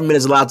 If the government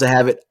is allowed to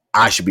have it,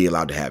 I should be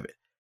allowed to have it.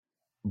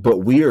 But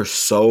we are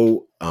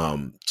so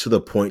to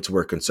the point to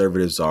where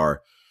conservatives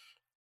are,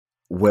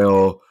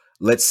 well,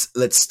 let's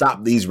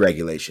stop these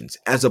regulations,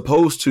 as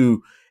opposed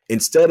to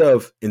instead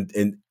of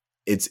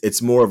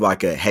it's more of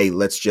like a, hey,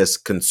 let's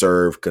just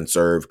conserve,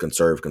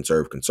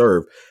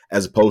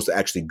 as opposed to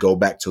actually go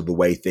back to the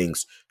way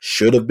things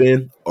should have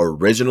been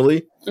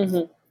originally,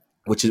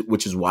 which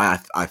is why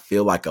I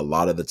feel like a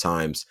lot of the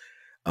times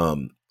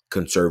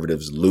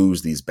conservatives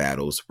lose these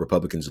battles,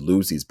 Republicans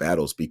lose these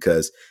battles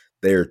because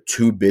they're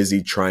too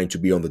busy trying to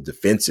be on the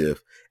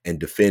defensive and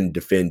defend.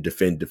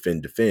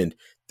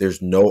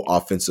 There's no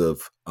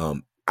offensive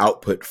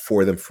output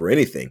for them for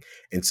anything.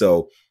 And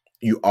so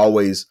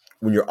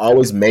when you're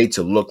always made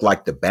to look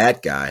like the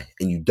bad guy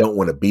and you don't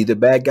want to be the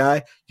bad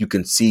guy, you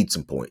concede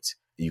some points.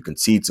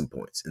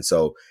 And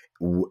so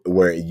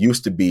where it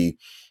used to be,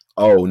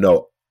 oh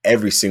no,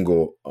 every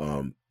single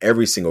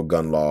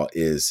gun law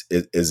is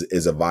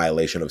a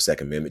violation of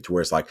Second Amendment, to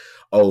where it's like,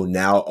 oh,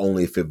 now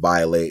only if it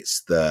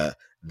violates the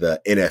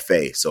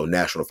NFA, so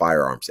National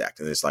Firearms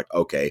Act. And it's like,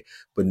 okay,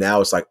 but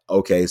now it's like,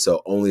 okay,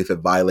 so only if it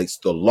violates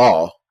the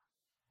law,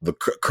 the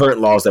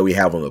current laws that we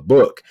have on the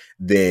book,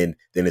 then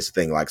it's a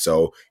thing. Like,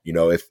 so,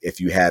 if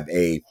you have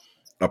a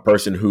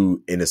person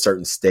who in a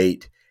certain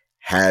state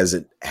has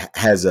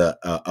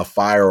a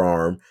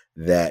firearm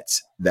that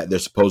they're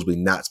supposedly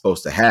not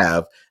supposed to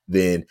have,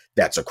 then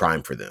that's a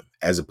crime for them,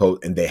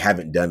 and they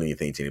haven't done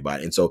anything to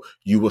anybody. And so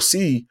you will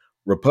see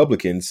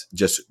Republicans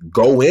just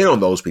go in on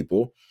those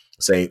people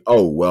saying,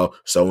 oh, well,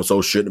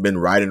 so-and-so shouldn't have been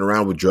riding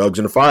around with drugs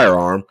and a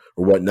firearm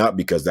or whatnot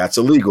because that's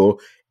illegal,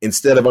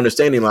 instead of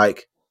understanding,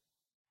 like,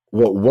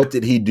 well, what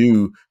did he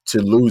do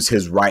to lose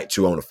his right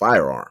to own a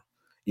firearm?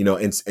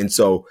 And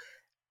so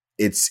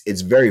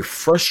it's very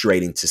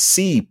frustrating to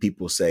see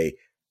people say,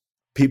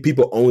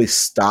 people only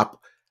stop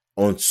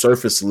on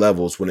surface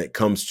levels when it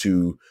comes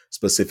to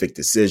specific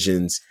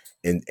decisions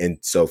and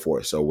so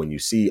forth. So when you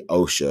see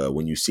OSHA,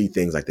 when you see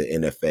things like the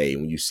NFA,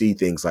 when you see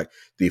things like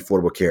the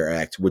Affordable Care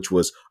Act, which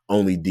was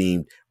only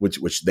deemed,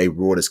 which they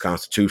ruled as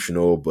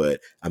constitutional,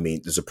 but I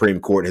mean, the Supreme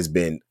Court has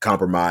been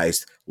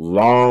compromised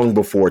long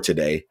before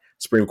today.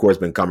 Supreme Court's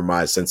been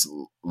compromised since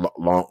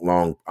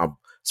long.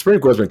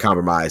 Supreme Court's been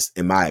compromised,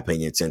 in my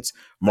opinion, since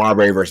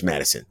Marbury versus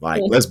Madison.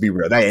 Like, let's be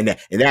real. And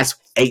that's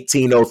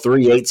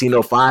 1803,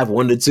 1805,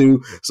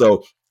 1-2.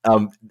 So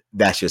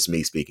that's just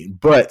me speaking.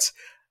 But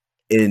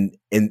in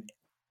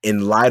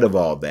light of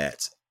all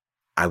that,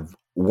 I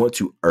want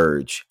to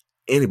urge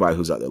anybody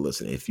who's out there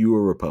listening, if you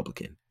are a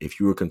Republican, if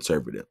you're a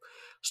conservative,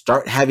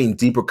 start having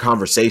deeper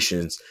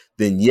conversations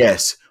than,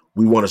 yes,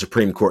 we want a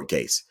Supreme Court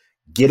case.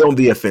 Get on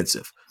the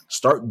offensive.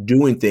 Start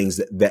doing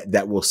things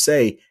that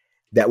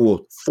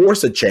will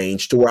force a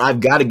change, to where I've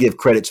got to give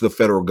credit to the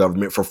federal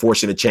government for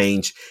forcing a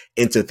change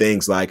into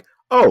things like,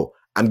 oh,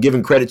 I'm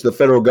giving credit to the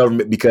federal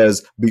government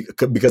because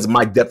of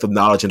my depth of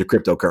knowledge into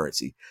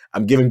cryptocurrency.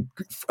 I'm giving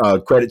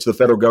credit to the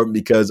federal government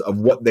because of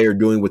what they are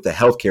doing with the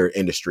healthcare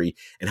industry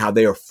and how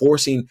they are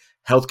forcing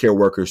healthcare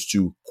workers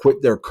to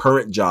quit their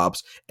current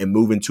jobs and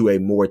move into a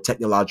more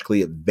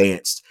technologically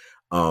advanced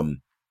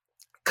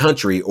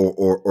country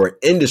or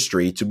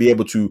industry to be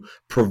able to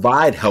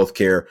provide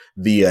healthcare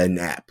via an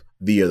app,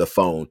 via the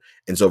phone,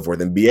 and so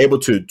forth, and be able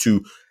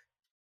to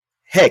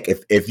heck,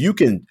 if you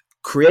can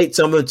create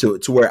something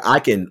to where I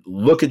can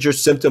look at your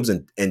symptoms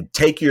and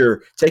take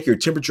your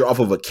temperature off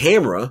of a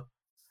camera,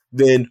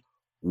 then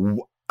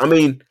I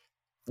mean,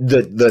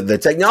 the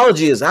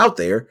technology is out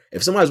there.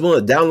 If somebody's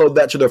willing to download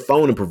that to their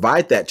phone and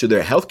provide that to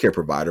their healthcare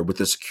provider with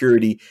the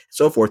security and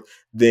so forth,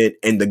 then,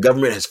 and the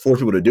government has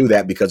forced people to do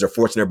that because they're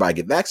forcing everybody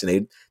to get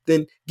vaccinated,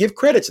 then give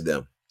credit to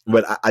them.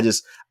 But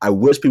I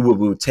wish people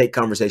would take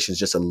conversations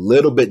just a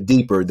little bit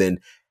deeper than,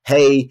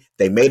 hey,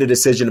 they made a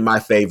decision in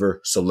my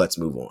favor, so let's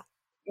move on.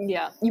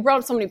 Yeah, you brought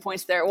up so many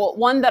points there. Well,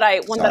 one that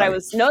I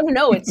was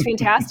no, it's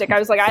fantastic. I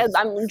was like, I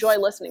enjoy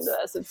listening to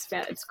this.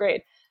 It's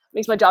great.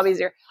 Makes my job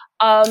easier.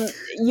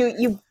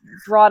 You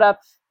brought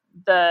up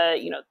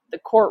the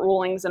court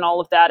rulings and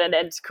all of that, and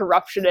it's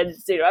corruption, and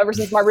ever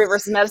since Marbury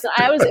versus Madison,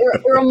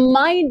 it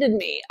reminded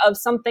me of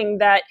something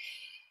that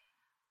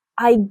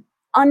I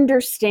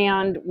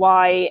understand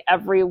why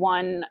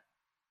everyone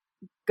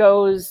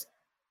goes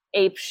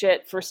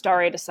apeshit for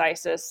stare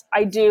decisis.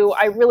 I do.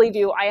 I really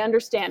do. I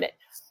understand it.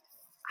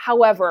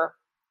 However,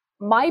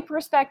 my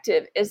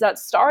perspective is that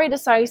stare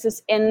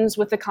decisis ends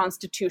with the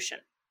Constitution.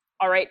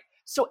 All right.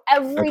 So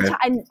every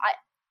time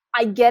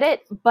I get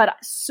it, but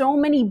so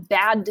many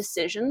bad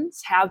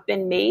decisions have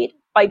been made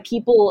by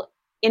people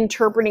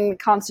interpreting the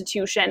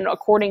Constitution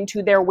according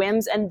to their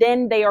whims, and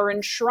then they are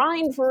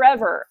enshrined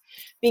forever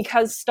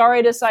because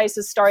stare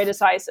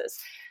decisis.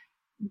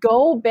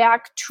 Go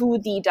back to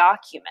the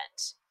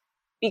document,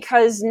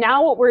 because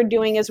now what we're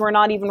doing is we're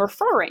not even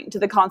referring to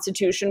the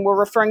Constitution. We're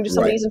referring to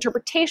somebody's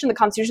interpretation of the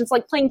Constitution. It's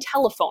like playing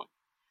telephone.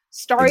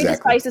 Stare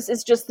decisis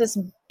is just this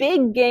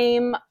big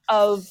game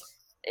of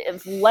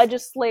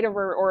legislative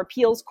or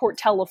appeals court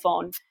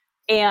telephone,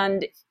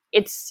 and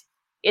it's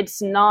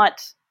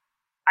not,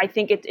 I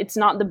think it's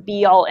not the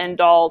be all end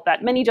all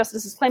that many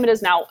justices claim it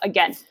is. Now,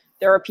 again,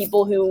 there are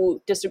people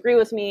who disagree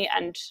with me,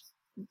 and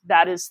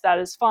that is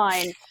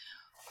fine.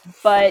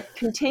 But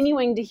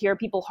continuing to hear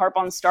people harp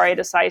on stare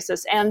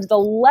decisis and the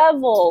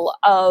level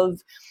of,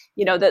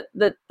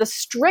 the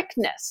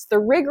strictness, the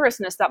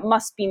rigorousness that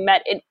must be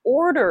met in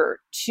order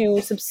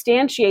to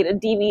substantiate a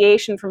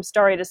deviation from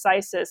stare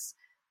decisis,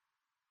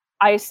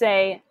 I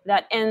say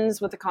that ends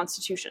with the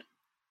Constitution,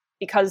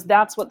 because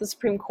that's what the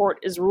Supreme Court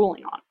is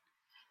ruling on.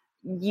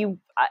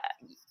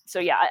 so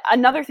yeah,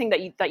 another thing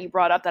that you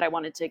brought up that I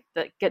wanted to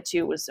get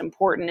to was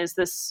important is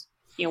this,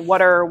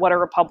 what are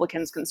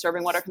Republicans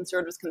conserving? What are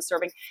conservatives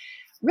conserving?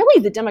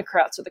 Really, the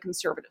Democrats are the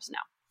conservatives now.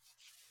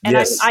 And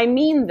yes. I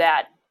mean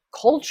that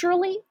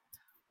culturally.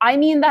 I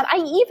mean that. I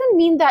even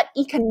mean that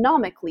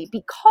economically,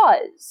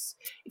 because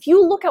if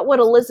you look at what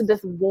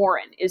Elizabeth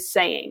Warren is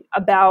saying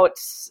about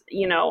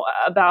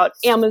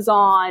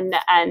Amazon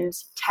and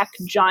tech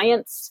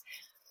giants,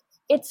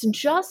 it's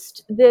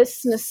just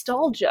this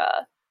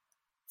nostalgia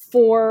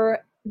for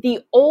the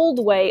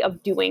old way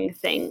of doing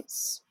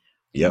things,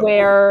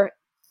 where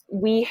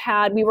we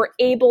were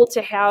able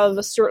to have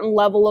a certain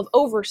level of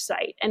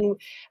oversight,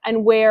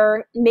 and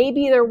where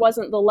maybe there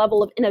wasn't the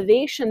level of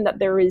innovation that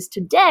there is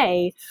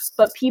today,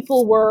 but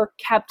people were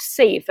kept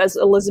safe, as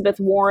Elizabeth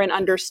Warren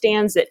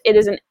understands it. It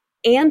is an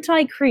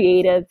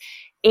anti-creative,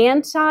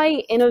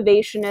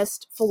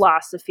 anti-innovationist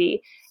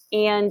philosophy.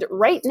 And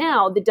right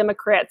now, the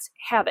Democrats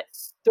have it.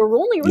 The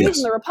only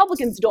reason the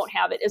Republicans don't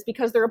have it is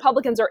because the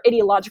Republicans are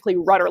ideologically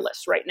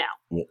rudderless right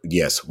now.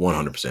 Yes,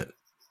 100%.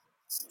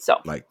 So,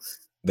 like,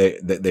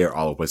 they are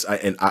all over the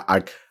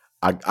place.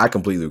 I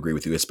completely agree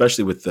with you,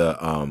 especially with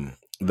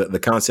the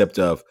concept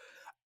of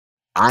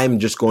I'm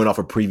just going off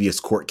of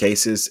previous court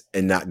cases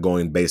and not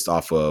going based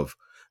off of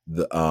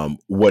the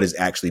what is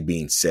actually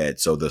being said.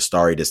 So the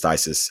stare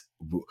decisis,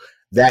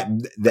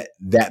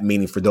 that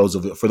meaning, for those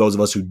of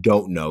us who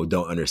don't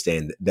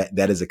understand,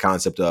 that is a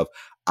concept of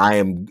I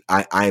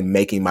am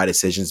making my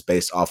decisions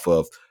based off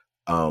of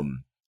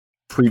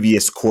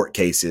previous court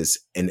cases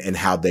and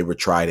how they were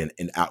tried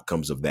and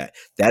outcomes of that.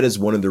 That is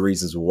one of the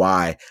reasons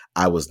why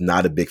I was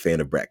not a big fan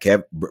of Brett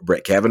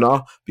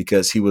Kavanaugh,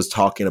 because he was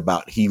talking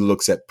about, he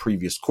looks at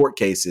previous court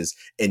cases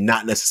and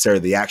not necessarily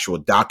the actual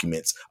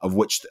documents of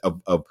which of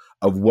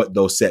what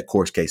those set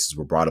court cases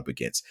were brought up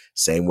against.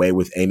 Same way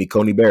with Amy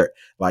Coney Barrett.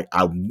 Like,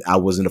 I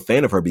wasn't a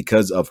fan of her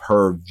because of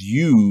her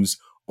views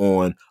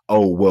on,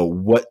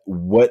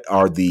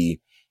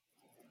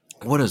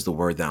 what is the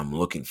word that I'm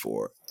looking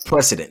for?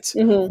 Precedents.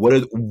 mm-hmm.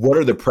 What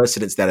are the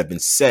precedents that have been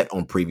set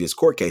on previous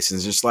court cases?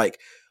 It's just like,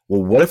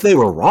 well, what if they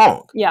were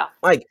wrong? Yeah.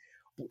 Like,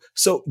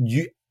 so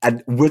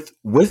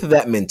with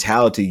that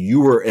mentality,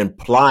 you were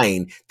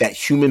implying that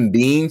human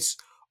beings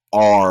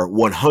are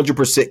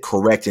 100%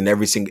 correct in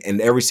every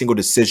single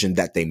decision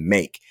that they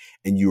make,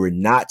 and you are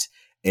not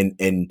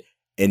and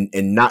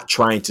not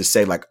trying to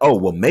say like, oh,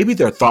 well, maybe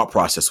their thought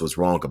process was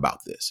wrong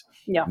about this.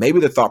 Yeah. Maybe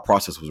the thought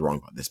process was wrong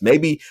about this.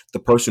 Maybe the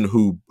person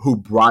who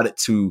brought it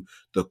to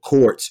the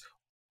courts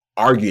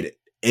argued it,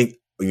 and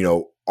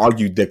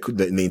argued that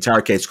the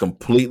entire case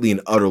completely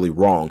and utterly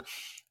wrong,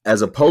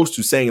 as opposed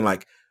to saying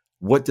like,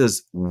 what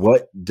does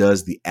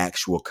the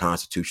actual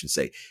Constitution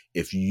say?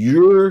 If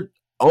your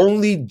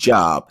only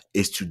job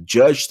is to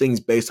judge things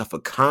based off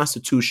of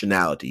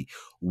constitutionality,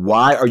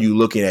 why are you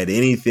looking at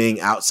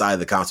anything outside of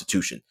the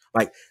Constitution?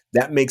 Like,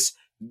 that makes,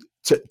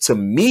 to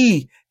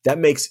me, that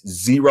makes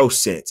zero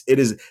sense. It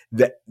is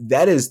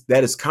that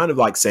is kind of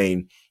like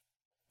saying,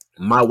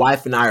 my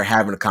wife and I are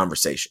having a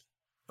conversation.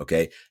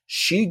 Okay.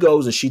 She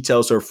goes and she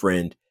tells her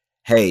friend,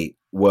 hey,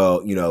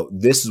 well,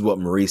 this is what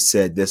Marie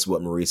said. This is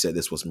what Marie said.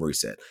 This is what Marie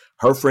said.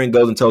 Her friend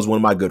goes and tells one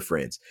of my good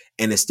friends.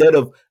 And instead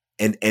of,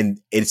 and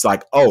it's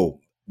like, oh,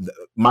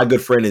 my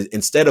good friend is,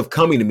 instead of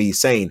coming to me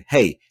saying,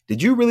 hey,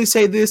 did you really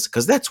say this?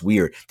 Because that's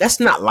weird. That's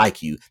not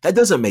like you. That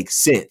doesn't make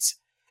sense.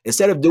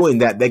 Instead of doing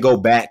that, they go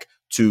back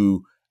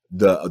to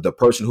the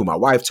person who my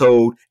wife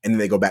told, and then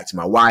they go back to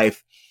my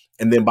wife.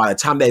 And then by the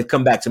time they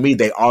come back to me,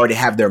 they already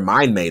have their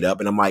mind made up.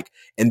 And I'm like,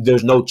 and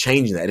there's no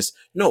changing that. It's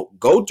no,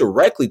 go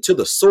directly to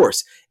the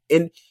source.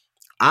 And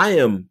I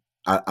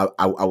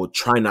would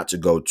try not to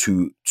go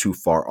too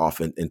far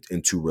off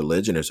into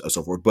religion and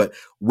so forth. But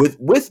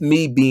with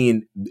me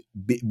being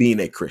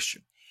a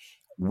Christian,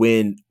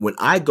 when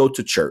I go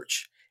to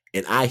church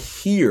and I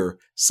hear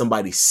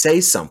somebody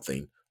say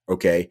something,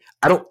 okay,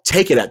 I don't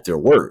take it at their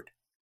word.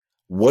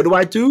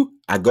 What do?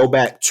 I go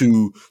back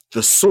to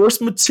the source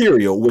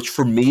material, which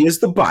for me is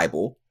the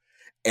Bible,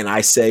 and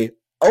I say,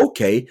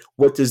 okay,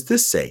 what does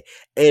this say?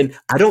 And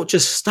I don't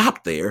just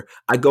stop there.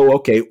 I go,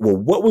 okay, well,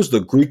 what was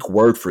the Greek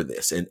word for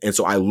this? And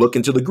so I look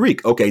into the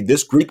Greek. Okay,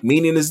 this Greek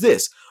meaning is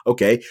this.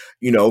 Okay,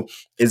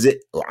 is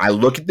it? I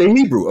look at the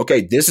Hebrew.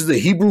 Okay, this is the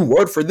Hebrew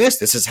word for this.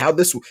 This is how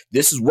this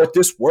is what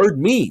this word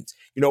means.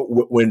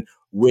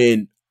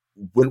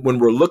 When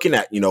we're looking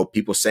at,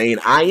 people saying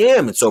I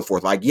am and so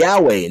forth, like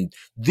Yahweh, and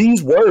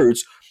these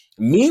words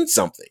mean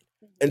something.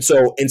 And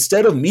so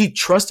instead of me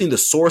trusting the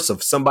source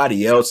of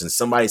somebody else and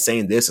somebody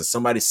saying this and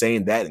somebody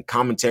saying that and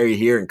commentary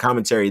here and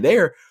commentary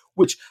there,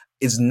 which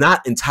is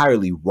not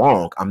entirely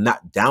wrong, I'm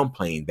not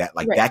downplaying that.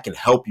 Like, right, that can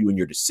help you in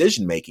your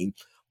decision making.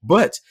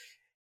 But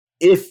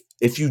if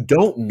you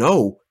don't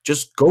know,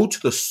 just go to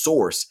the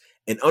source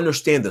and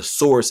understand the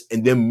source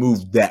and then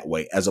move that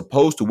way, as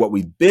opposed to what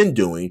we've been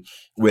doing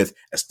with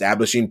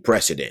establishing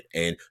precedent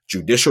and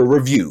judicial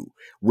review,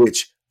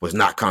 which was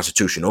not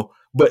constitutional.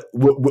 But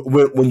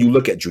when you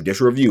look at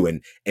judicial review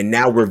and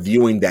now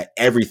reviewing that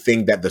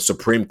everything that the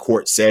Supreme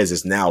Court says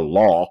is now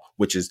law,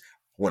 which is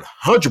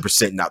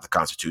 100% not the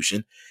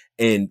Constitution.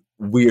 And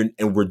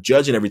we're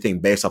judging everything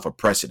based off of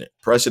precedent.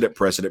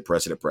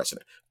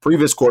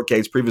 Previous court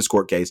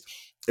case.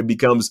 It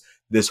becomes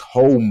this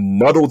whole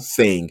muddled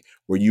thing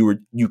where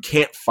you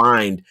can't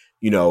find,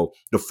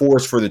 the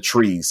forest for the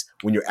trees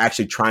when you're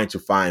actually trying to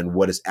find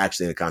what is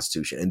actually in the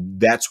Constitution. And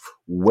that's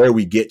where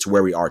we get to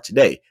where we are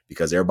today,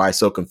 because everybody's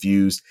so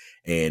confused.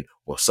 And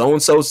well,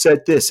 so-and-so said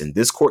this, and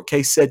this court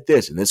case said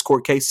this, and this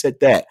court case said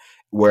that.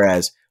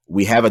 Whereas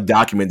we have a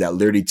document that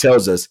literally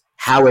tells us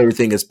how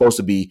everything is supposed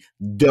to be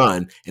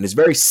done. And it's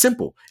very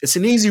simple. It's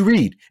an easy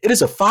read. It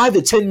is a 5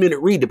 to 10 minute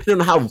read, depending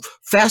on how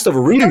fast of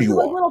a reader you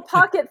are. A little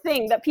pocket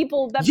thing that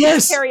people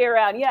carry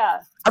around.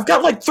 Yeah. I've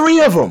got like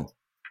 3 of them.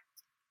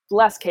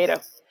 Bless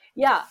Cato.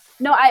 Yeah.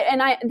 No,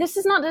 this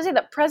is not to say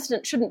that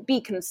precedent shouldn't be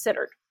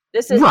considered.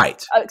 This is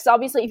right. Because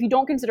obviously, if you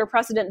don't consider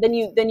precedent, then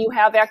you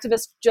have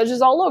activist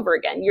judges all over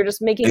again. You're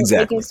just making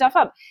stuff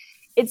up.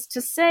 It's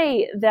to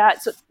say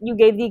that, so you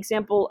gave the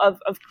example of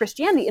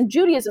Christianity and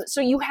Judaism.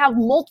 So you have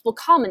multiple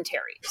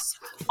commentaries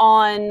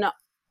on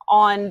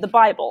the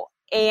Bible,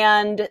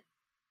 and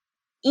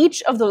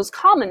each of those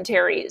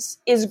commentaries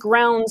is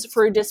grounds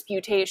for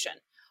disputation.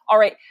 All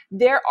right,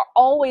 there are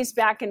always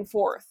back and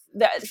forth.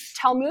 The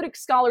Talmudic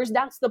scholars,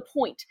 that's the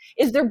point,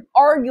 is they're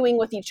arguing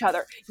with each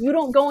other. You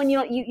don't go and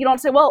you don't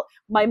say, well,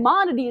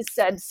 Maimonides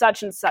said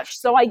such and such,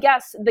 so I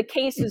guess the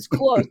case is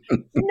closed.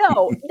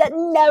 No, that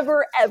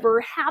never,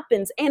 ever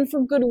happens. And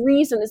for good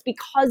reason. It's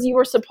because you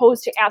are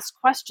supposed to ask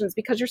questions,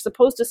 because you're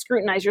supposed to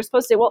scrutinize. You're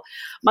supposed to say, well,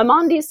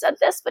 Maimonides said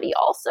this, but he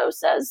also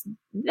says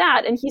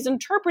that, and he's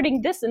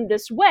interpreting this in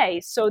this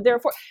way. So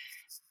therefore,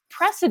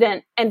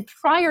 precedent and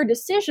prior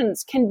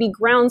decisions can be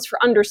grounds for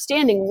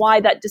understanding why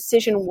that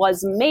decision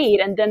was made,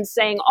 and then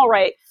saying, all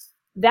right,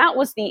 that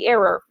was the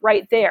error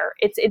right there.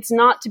 It's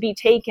not to be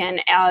taken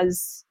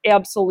as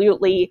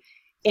absolutely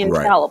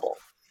infallible.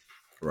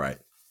 Right.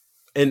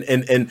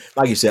 And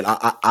like you said,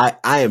 I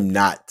am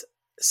not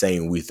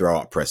saying we throw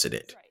out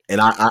precedent. Right. And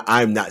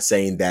I'm not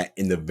saying that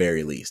in the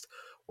very least.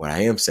 What I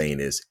am saying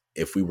is,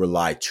 if we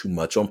rely too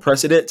much on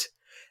precedent,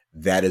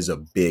 that is a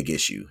big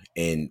issue.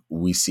 And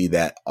we see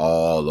that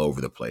all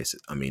over the place.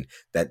 I mean,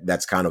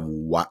 that's kind of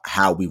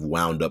how we've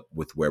wound up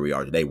with where we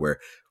are today, where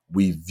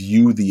we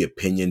view the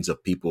opinions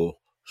of people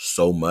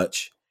so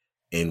much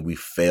and we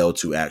fail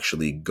to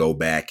actually go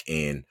back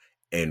and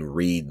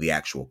read the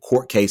actual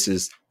court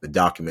cases, the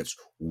documents,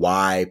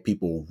 why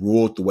people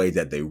ruled the way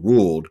that they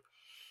ruled.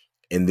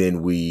 And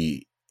then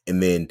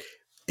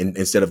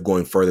instead of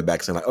going further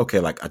back, saying like, okay,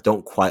 like I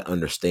don't quite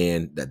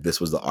understand that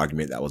this was the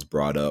argument that was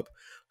brought up.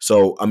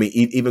 So, I mean,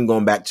 even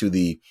going back to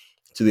the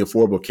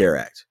Affordable Care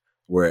Act,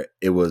 where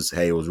it was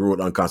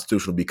ruled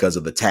unconstitutional because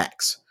of the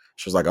tax.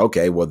 She was like,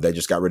 okay, well, they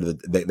just got rid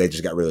of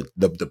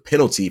the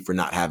penalty for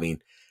not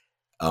having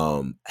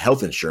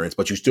health insurance,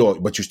 but you still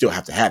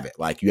have to have it.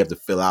 Like, you have to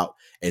fill out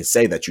and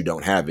say that you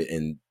don't have it,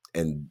 and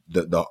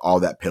the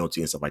all that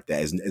penalty and stuff like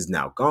that is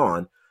now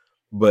gone.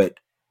 But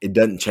it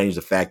doesn't change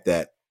the fact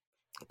that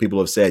people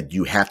have said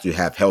you have to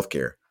have health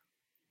care.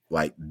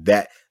 Like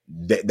that,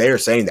 they are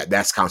saying that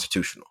that's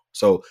constitutional.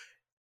 So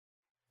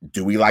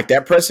do we like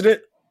that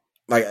precedent?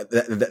 Like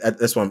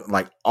that's why I'm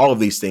like, all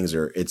of these things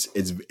are,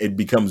 it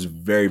becomes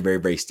very, very,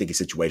 very sticky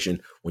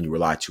situation when you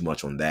rely too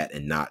much on that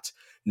and not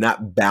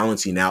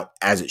balancing out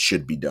as it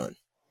should be done.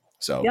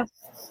 So yeah,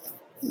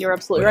 you're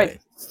absolutely right.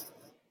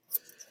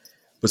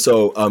 But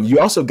so you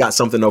also got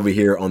something over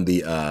here on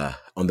the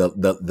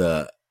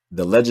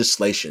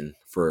legislation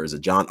for, is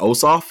it Jon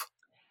Ossoff?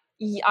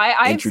 Yeah,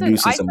 I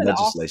introducing some said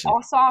legislation.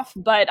 Ossoff,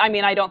 but I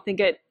mean, I don't think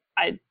it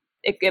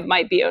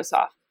might be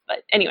Ossoff.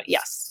 But anyway,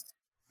 yes.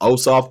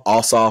 Ossoff,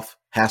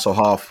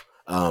 Hasselhoff,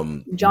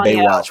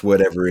 Baywatch,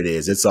 whatever it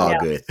is. It's all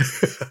good.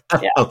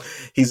 Yeah.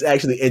 He's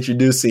actually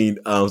introducing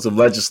some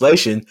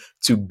legislation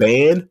to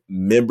ban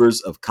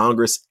members of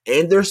Congress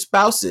and their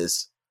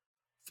spouses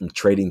from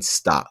trading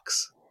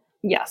stocks.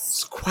 Yes.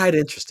 It's quite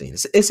interesting.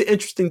 It's an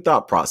interesting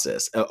thought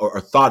process, or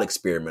a thought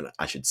experiment,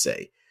 I should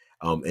say,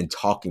 in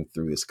talking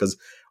through this. Because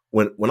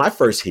when I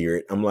first hear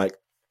it, I'm like,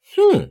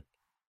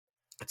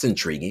 it's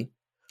intriguing.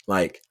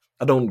 Like,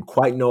 I don't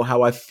quite know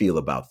how I feel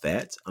about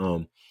that.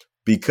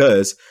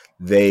 Because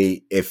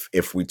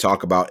if we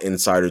talk about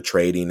insider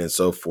trading and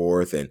so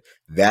forth, and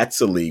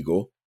that's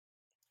illegal,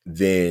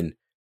 then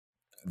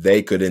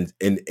they could, and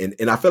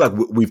I feel like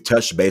we've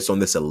touched base on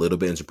this a little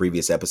bit into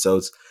previous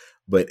episodes,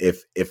 but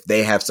if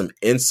they have some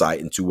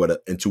insight into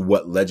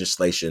what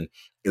legislation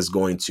is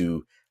going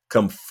to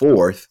come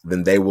forth,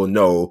 then they will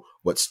know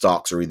what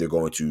stocks are either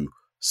going to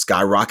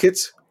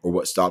skyrocket or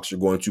what stocks are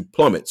going to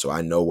plummet. So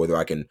I know whether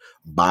I can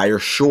buy or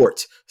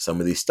short some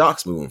of these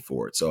stocks moving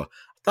forward. So I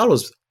thought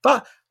it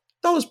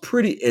was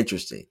pretty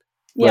interesting.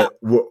 Yeah.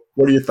 What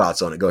are your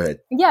thoughts on it? Go ahead.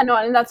 Yeah, no,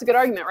 and that's a good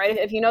argument, right?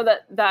 If you know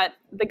that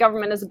the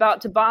government is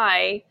about to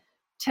buy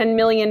 10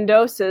 million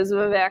doses of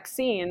a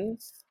vaccine,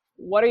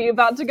 what are you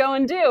about to go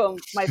and do,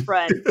 my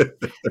friend?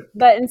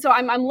 And so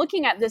I'm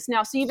looking at this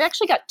now. So you've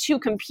actually got two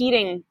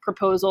competing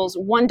proposals.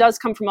 One does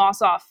come from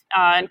Ossoff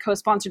and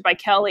co-sponsored by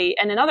Kelly,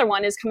 and another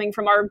one is coming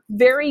from our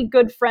very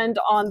good friend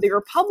on the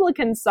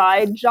Republican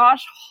side,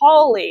 Josh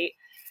Hawley,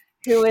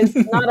 who is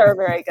not our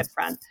very good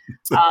friend.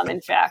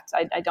 In fact,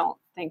 I don't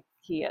think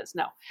he is,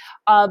 no.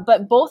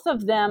 But both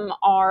of them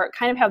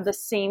kind of have the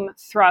same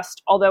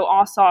thrust, although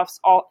Ossoff's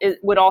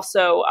would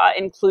also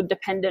include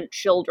dependent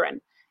children.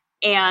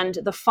 And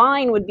the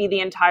fine would be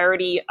the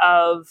entirety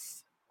of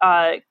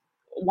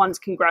one's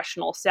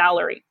congressional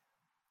salary.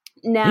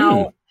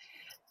 Now,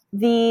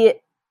 the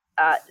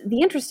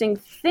interesting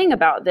thing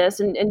about this,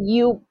 and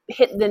you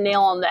hit the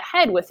nail on the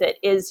head with it,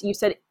 is you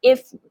said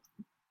if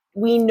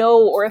we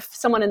know, or if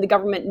someone in the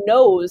government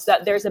knows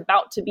that there's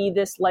about to be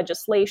this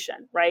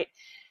legislation, right?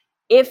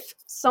 If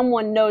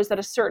someone knows that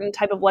a certain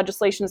type of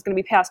legislation is going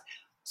to be passed.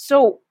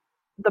 So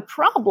the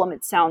problem,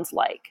 it sounds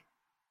like,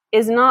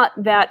 is not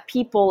that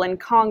people in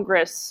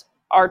Congress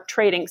are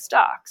trading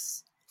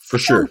stocks. For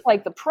sure. Sounds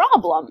like the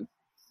problem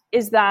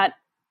is that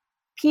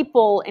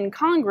people in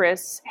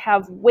Congress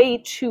have way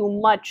too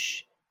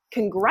much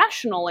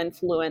congressional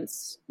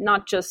influence,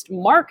 not just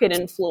market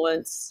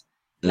influence,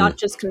 not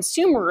just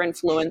consumer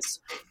influence,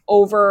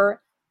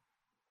 over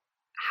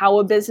how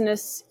a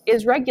business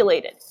is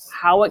regulated,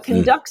 how it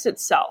conducts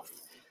itself.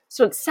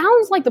 So it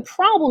sounds like the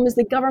problem is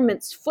the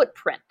government's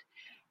footprint.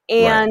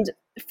 And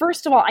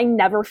first of all, I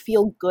never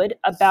feel good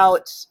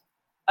about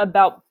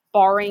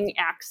barring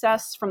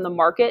access from the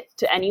market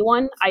to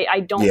anyone. I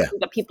don't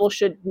think that people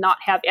should not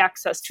have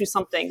access to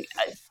something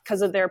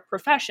because of their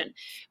profession.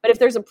 But if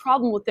there's a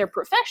problem with their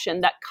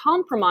profession that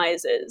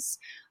compromises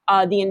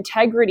the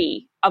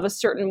integrity of a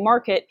certain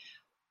market,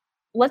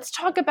 let's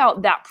talk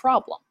about that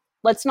problem.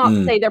 Let's not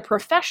say their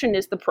profession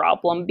is the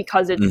problem,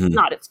 because it's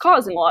not. It's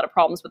causing a lot of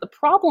problems. But the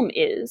problem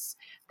is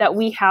that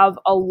we have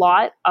a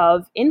lot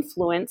of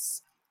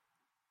influence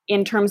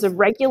in terms of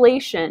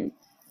regulation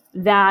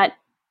that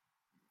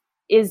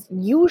is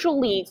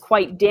usually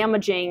quite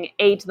damaging,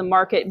 A, to the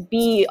market,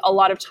 B, a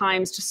lot of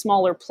times to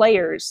smaller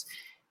players.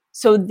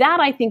 So that,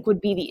 I think, would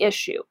be the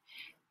issue.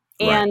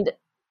 And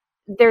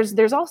there's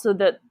also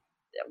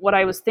what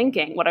I was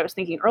thinking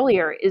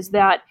earlier is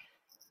that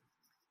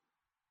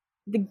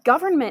the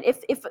government,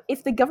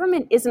 if the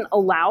government isn't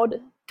allowed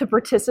to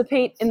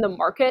participate in the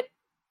market,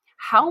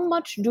 how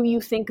much do you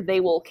think they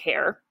will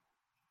care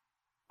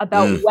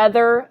about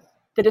whether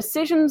the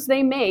decisions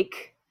they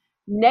make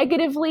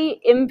negatively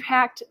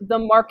impact the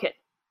market?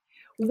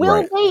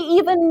 Will they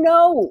even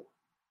know?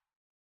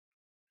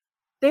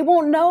 They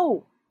won't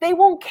know. They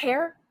won't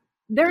care.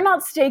 They're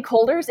not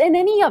stakeholders in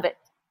any of it.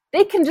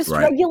 They can just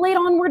regulate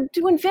onward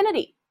to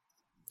infinity.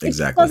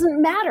 Exactly. It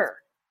doesn't matter.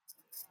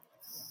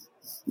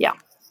 Yeah.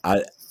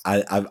 I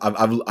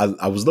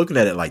was looking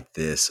at it like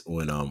this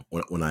when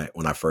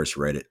I first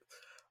read it,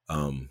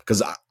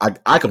 because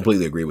I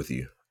completely agree with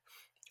you.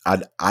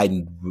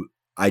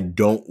 I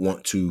don't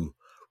want to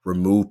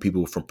remove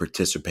people from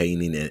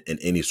participating in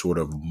any sort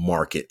of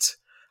market,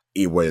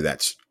 whether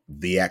that's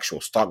the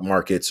actual stock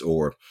markets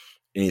or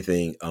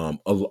anything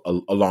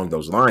along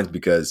those lines.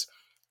 Because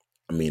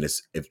I mean,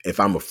 if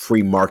I'm a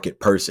free market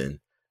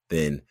person,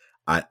 then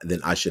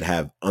I should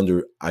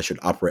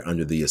operate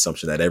under the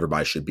assumption that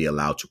everybody should be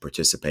allowed to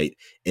participate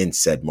in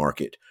said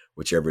market,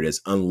 whichever it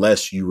is,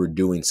 unless you were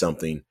doing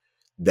something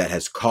that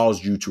has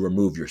caused you to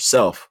remove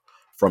yourself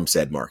from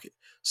said market.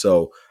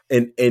 So,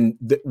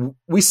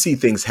 we see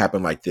things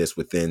happen like this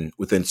within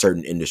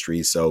certain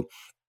industries. So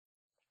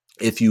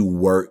if you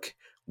work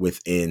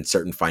within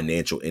certain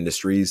financial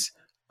industries,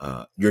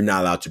 you're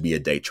not allowed to be a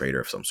day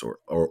trader of some sort,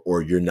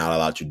 or you're not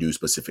allowed to do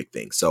specific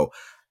things. So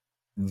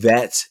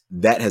that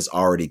has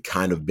already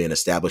kind of been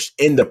established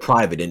in the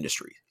private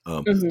industry.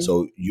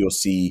 So you'll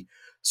see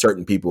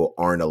certain people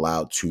aren't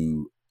allowed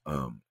to,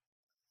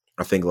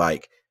 I think,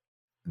 like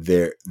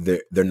they're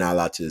not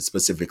allowed to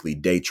specifically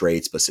day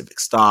trade specific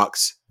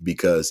stocks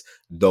because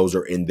those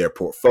are in their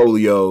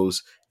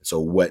portfolios. So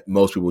what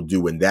most people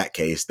do in that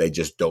case, they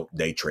just don't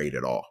day trade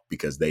at all,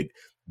 because they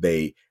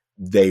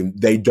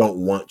don't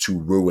want to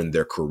ruin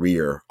their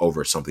career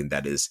over something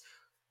that is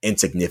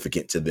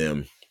insignificant to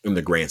them in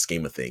the grand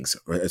scheme of things,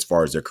 as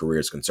far as their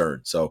career is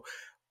concerned. So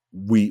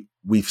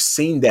we've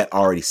seen that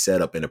already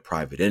set up in a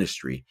private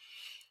industry,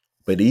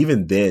 but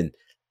even then,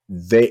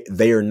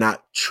 they are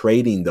not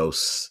trading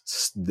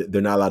those.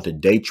 They're not allowed to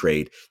day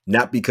trade,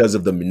 not because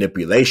of the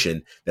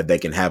manipulation that they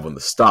can have on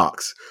the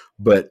stocks,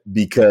 but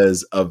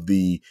because of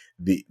they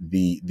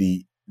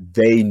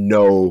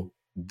know,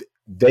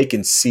 they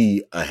can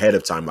see ahead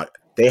of time. Like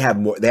they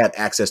have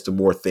access to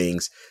more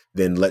things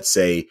than, let's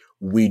say,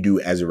 we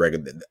do as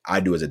I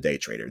do as a day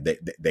trader.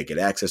 They get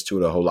access to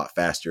it a whole lot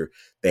faster.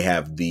 They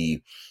have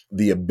the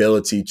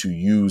ability to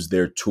use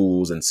their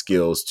tools and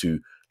skills to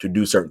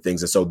do certain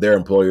things. And so their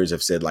employers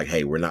have said, like,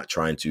 hey, we're not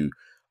trying to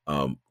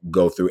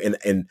go through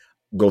and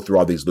go through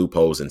all these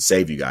loopholes and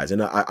save you guys.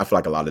 And I feel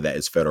like a lot of that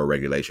is federal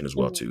regulation as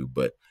well, too.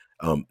 But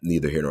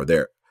neither here nor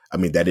there. I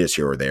mean, that is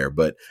here or there.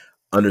 But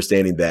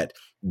understanding that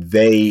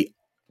they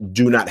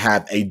do not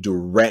have a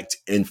direct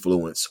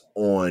influence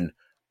on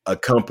a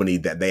company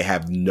that they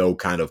have no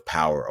kind of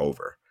power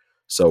over.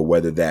 So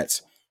whether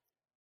that's,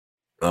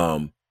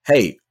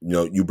 hey,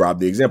 you brought up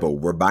the example,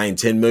 we're buying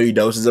 10 million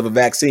doses of a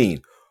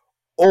vaccine,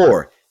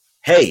 or,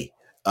 hey,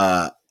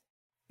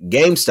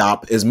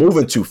 GameStop is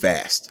moving too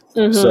fast.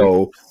 Mm-hmm.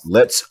 So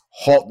let's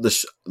halt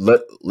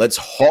let's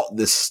halt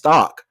this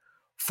stock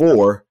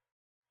for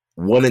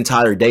one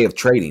entire day of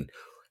trading.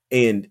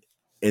 And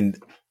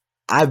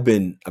I've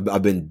been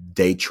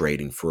day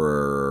trading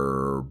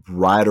for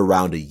right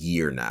around a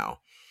year now.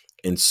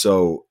 And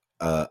so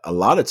a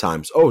lot of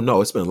times, oh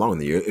no, it's been longer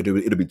than a year.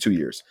 It'll be 2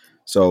 years.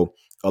 So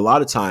a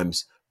lot of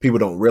times people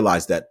don't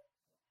realize that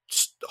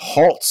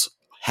halts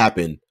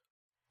happen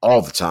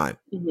all the time.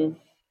 Mm-hmm.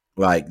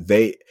 Like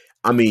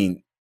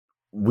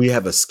we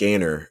have a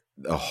scanner,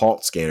 a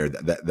halt scanner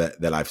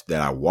that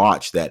I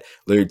watch that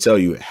literally tell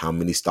you how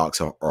many stocks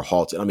are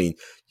halted. I mean,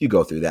 you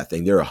go through that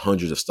thing. There are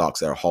hundreds of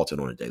stocks that are halted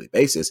on a daily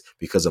basis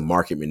because of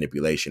market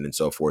manipulation and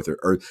so forth.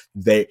 Or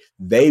they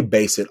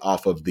base it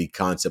off of the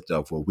concept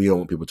of, well, we don't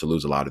want people to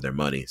lose a lot of their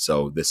money.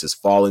 So this is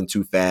falling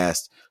too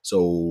fast.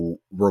 So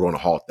we're going to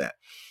halt that.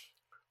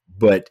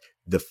 But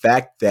the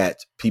fact that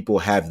people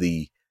have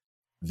the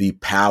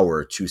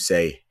power to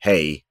say,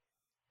 hey,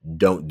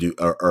 don't do,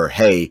 or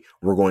hey,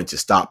 we're going to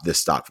stop this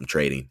stock from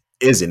trading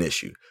is an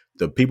issue.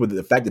 The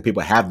fact that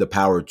people have the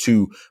power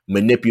to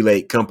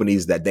manipulate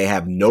companies that they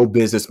have no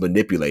business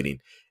manipulating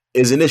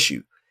is an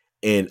issue.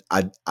 And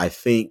I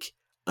think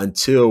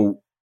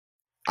until,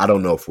 I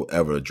don't know if we'll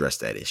ever address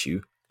that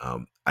issue.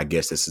 I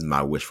guess this is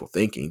my wishful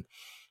thinking,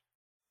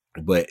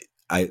 but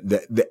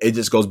it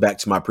just goes back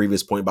to my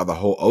previous point about the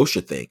whole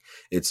OSHA thing.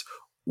 It's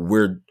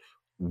when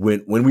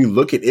we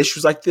look at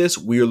issues like this,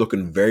 we are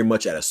looking very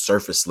much at a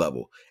surface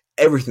level.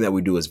 Everything that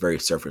we do is very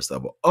surface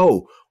level.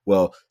 Oh,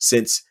 well,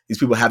 since these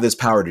people have this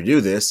power to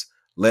do this,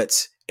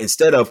 let's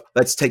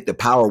take the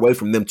power away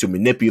from them to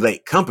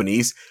manipulate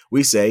companies,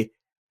 we say,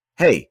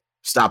 hey,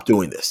 stop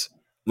doing this.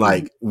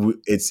 Like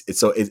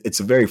it's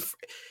very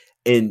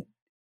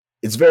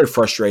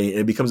frustrating, and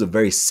it becomes a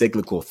very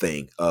cyclical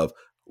thing of,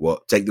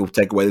 well, take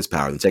away this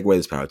power, then take away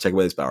this power, take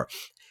away this power.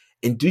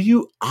 And do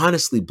you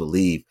honestly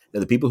believe that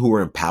the people who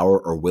are in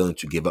power are willing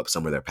to give up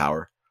some of their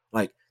power?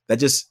 Like that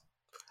just,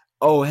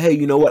 oh, hey,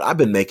 you know what? I've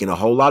been making a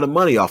whole lot of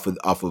money off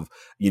of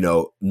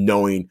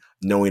knowing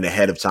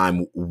ahead of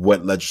time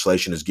what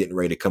legislation is getting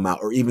ready to come out,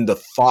 or even the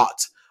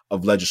thought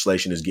of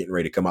legislation is getting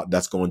ready to come out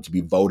that's going to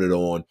be voted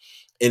on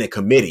in a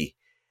committee.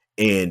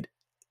 And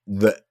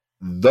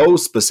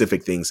those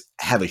specific things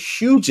have a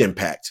huge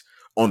impact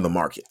on the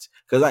market.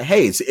 Because like,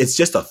 hey, it's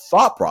just a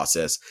thought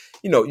process.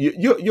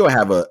 You'll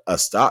have a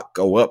stock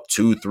go up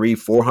 200%,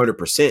 300%,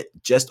 400%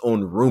 just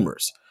on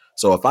rumors.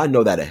 So if I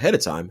know that ahead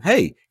of time,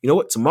 hey, you know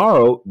what?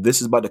 Tomorrow this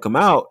is about to come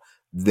out.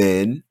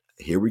 Then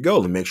here we go.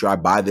 Let me make sure I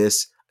buy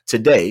this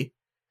today.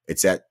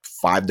 It's at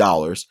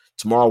 $5.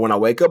 Tomorrow when I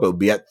wake up, it'll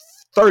be at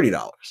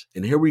 $30.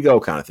 And here we go,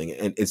 kind of thing.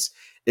 And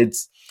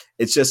it's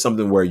just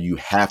something where you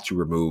have to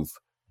remove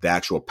the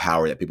actual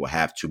power that people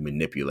have to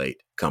manipulate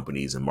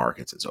companies and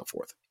markets and so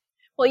forth.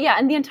 Well, yeah,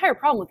 and the entire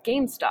problem with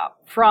GameStop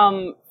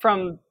from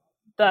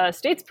the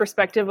state's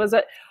perspective was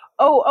that,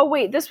 oh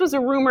wait, this was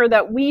a rumor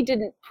that we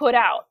didn't put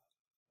out.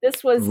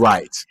 This was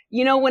right.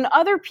 When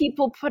other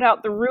people put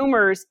out the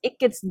rumors, it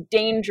gets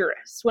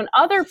dangerous. When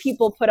other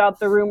people put out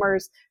the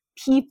rumors,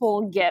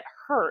 people get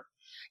hurt.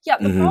 Yeah,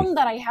 the problem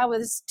that I have with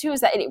this too is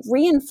that it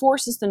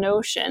reinforces the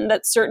notion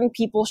that certain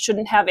people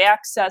shouldn't have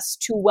access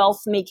to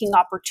wealth-making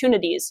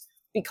opportunities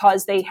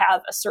because they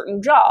have a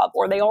certain job,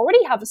 or they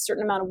already have a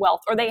certain amount of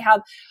wealth, or they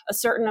have a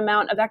certain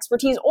amount of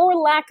expertise or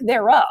lack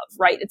thereof,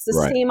 right? It's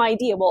the same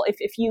idea. Well,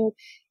 if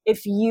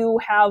you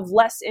have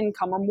less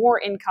income or more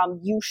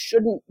income, you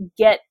shouldn't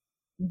get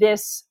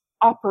this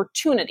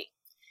opportunity.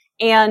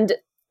 And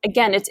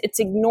again, it's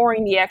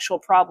ignoring the actual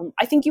problem.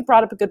 I think you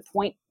brought up a good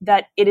point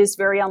that it is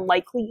very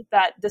unlikely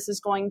that this is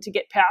going to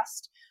get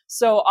passed.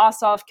 So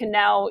Ossoff can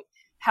now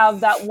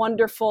have that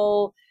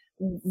wonderful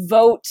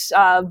vote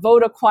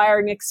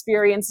acquiring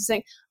experience,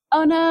 saying,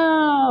 "Oh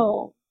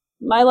no,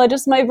 my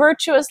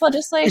virtuous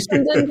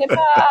legislation didn't get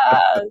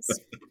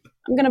passed.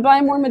 I'm going to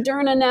buy more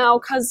Moderna now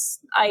because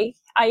I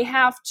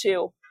have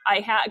to.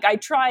 I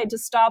tried to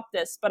stop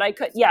this, but I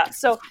could." Yeah,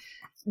 so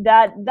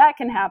that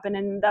can happen,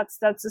 and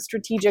that's a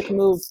strategic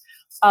move.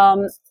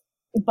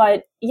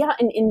 But yeah,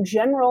 in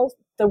general,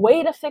 the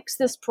way to fix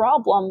this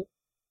problem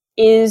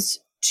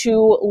is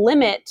to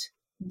limit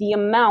the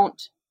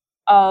amount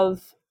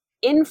of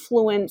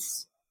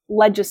influence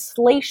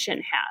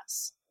legislation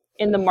has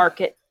in the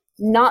market,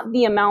 not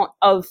the amount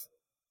of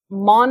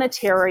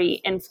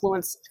monetary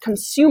influence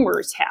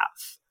consumers have.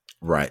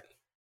 Right.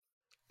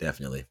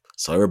 Definitely.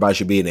 So everybody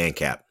should be an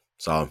ANCAP.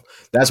 So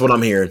that's what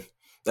I'm hearing.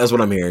 And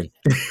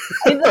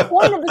the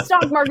point of the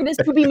stock market is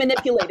to be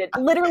manipulated.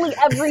 Literally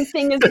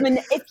everything is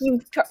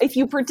if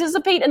you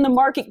participate in the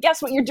market,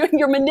 guess what you're doing?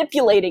 You're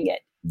manipulating it.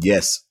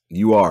 Yes,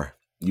 you are.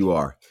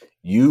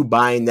 You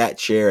buying that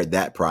share at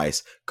that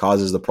price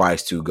causes the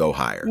price to go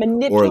higher or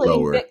Manipulating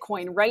lower.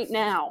 Bitcoin right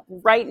now.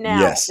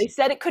 Yes. They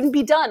said it couldn't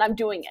be done. I'm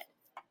doing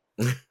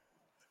it.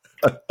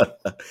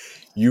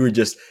 You were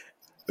just,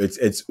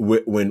 it's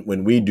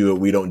when we do it,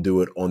 we don't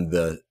do it on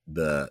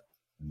the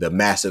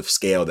massive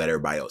scale that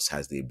everybody else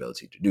has the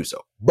ability to do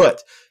so.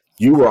 But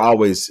you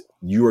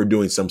are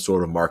doing some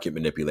sort of market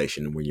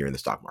manipulation when you're in the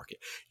stock market.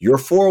 Your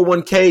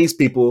 401ks,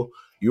 people,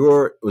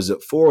 was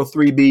it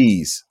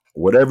 403bs,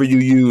 whatever you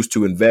use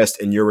to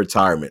invest in your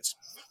retirements,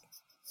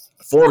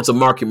 forms of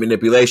market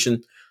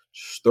manipulation.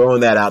 Just throwing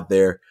that out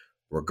there,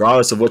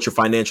 regardless of what your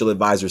financial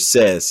advisor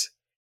says,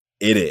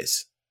 it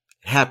is.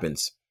 It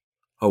happens.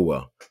 Oh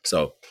well.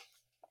 So,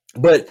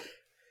 but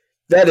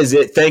that is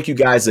it. Thank you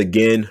guys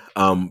again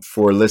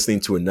for listening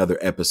to another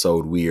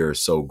episode. We are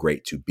so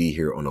great to be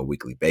here on a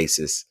weekly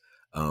basis.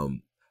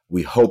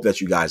 We hope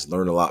that you guys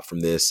learn a lot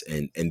from this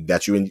and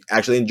that you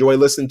actually enjoy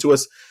listening to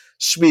us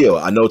spiel.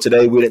 I know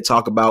today we didn't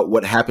talk about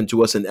what happened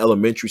to us in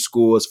elementary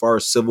school as far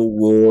as civil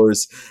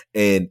wars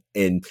and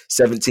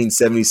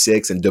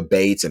 1776 and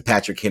debates and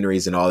Patrick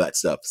Henry's and all that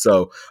stuff.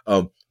 So,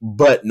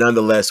 but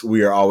nonetheless,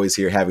 we are always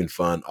here having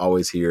fun,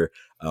 always here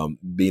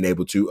being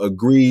able to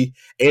agree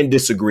and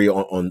disagree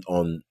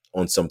on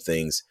some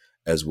things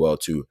as well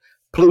too.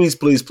 Please,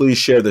 please, please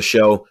share the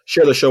show.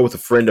 Share the show with a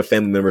friend, a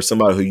family member,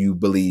 somebody who you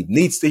believe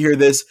needs to hear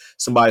this,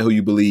 somebody who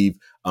you believe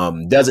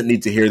doesn't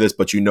need to hear this,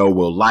 but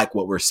will like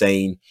what we're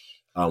saying.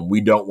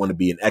 We don't want to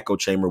be an echo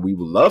chamber. We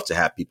would love to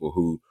have people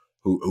who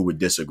would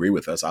disagree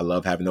with us. I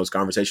love having those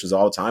conversations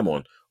all the time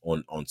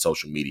on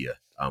social media,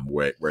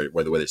 whether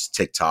it's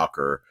TikTok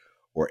or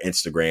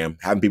Instagram,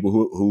 having people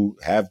who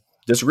have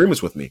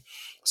disagreements with me.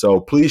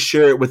 So please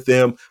share it with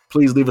them.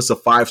 Please leave us a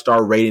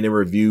 5-star rating and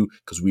review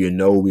because we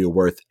know we are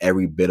worth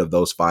every bit of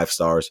those 5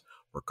 stars,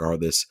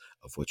 regardless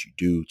of what you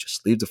do.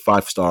 Just leave the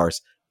 5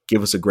 stars,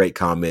 give us a great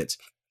comment,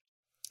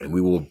 and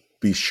we will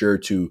be sure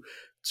to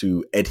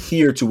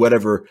adhere to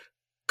whatever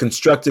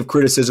constructive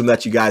criticism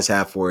that you guys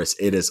have for us.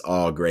 It is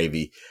all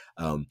gravy.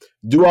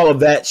 Do all of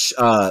that.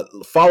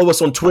 Follow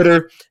us on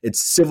Twitter.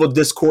 It's Civil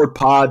Discord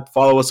Pod.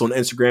 Follow us on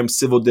Instagram,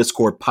 Civil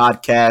Discord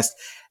Podcast.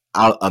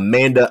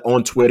 Amanda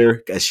on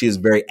Twitter, as she is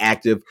very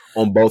active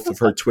on both of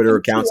her Twitter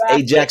accounts.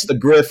 Ajax the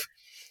Griff.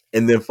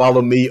 And then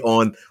follow me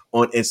on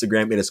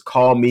Instagram. It is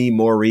Call Me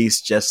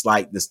Maurice, just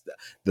like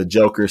the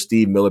Joker,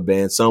 Steve Miller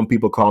Band. Some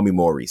people call me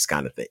Maurice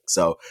kind of thing.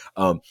 So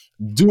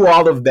do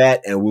all of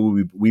that, and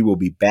we will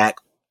be back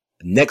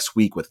next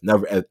week with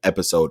another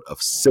episode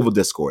of Civil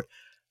Discord.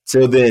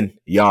 Till then,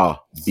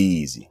 y'all be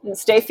easy. And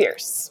stay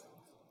fierce.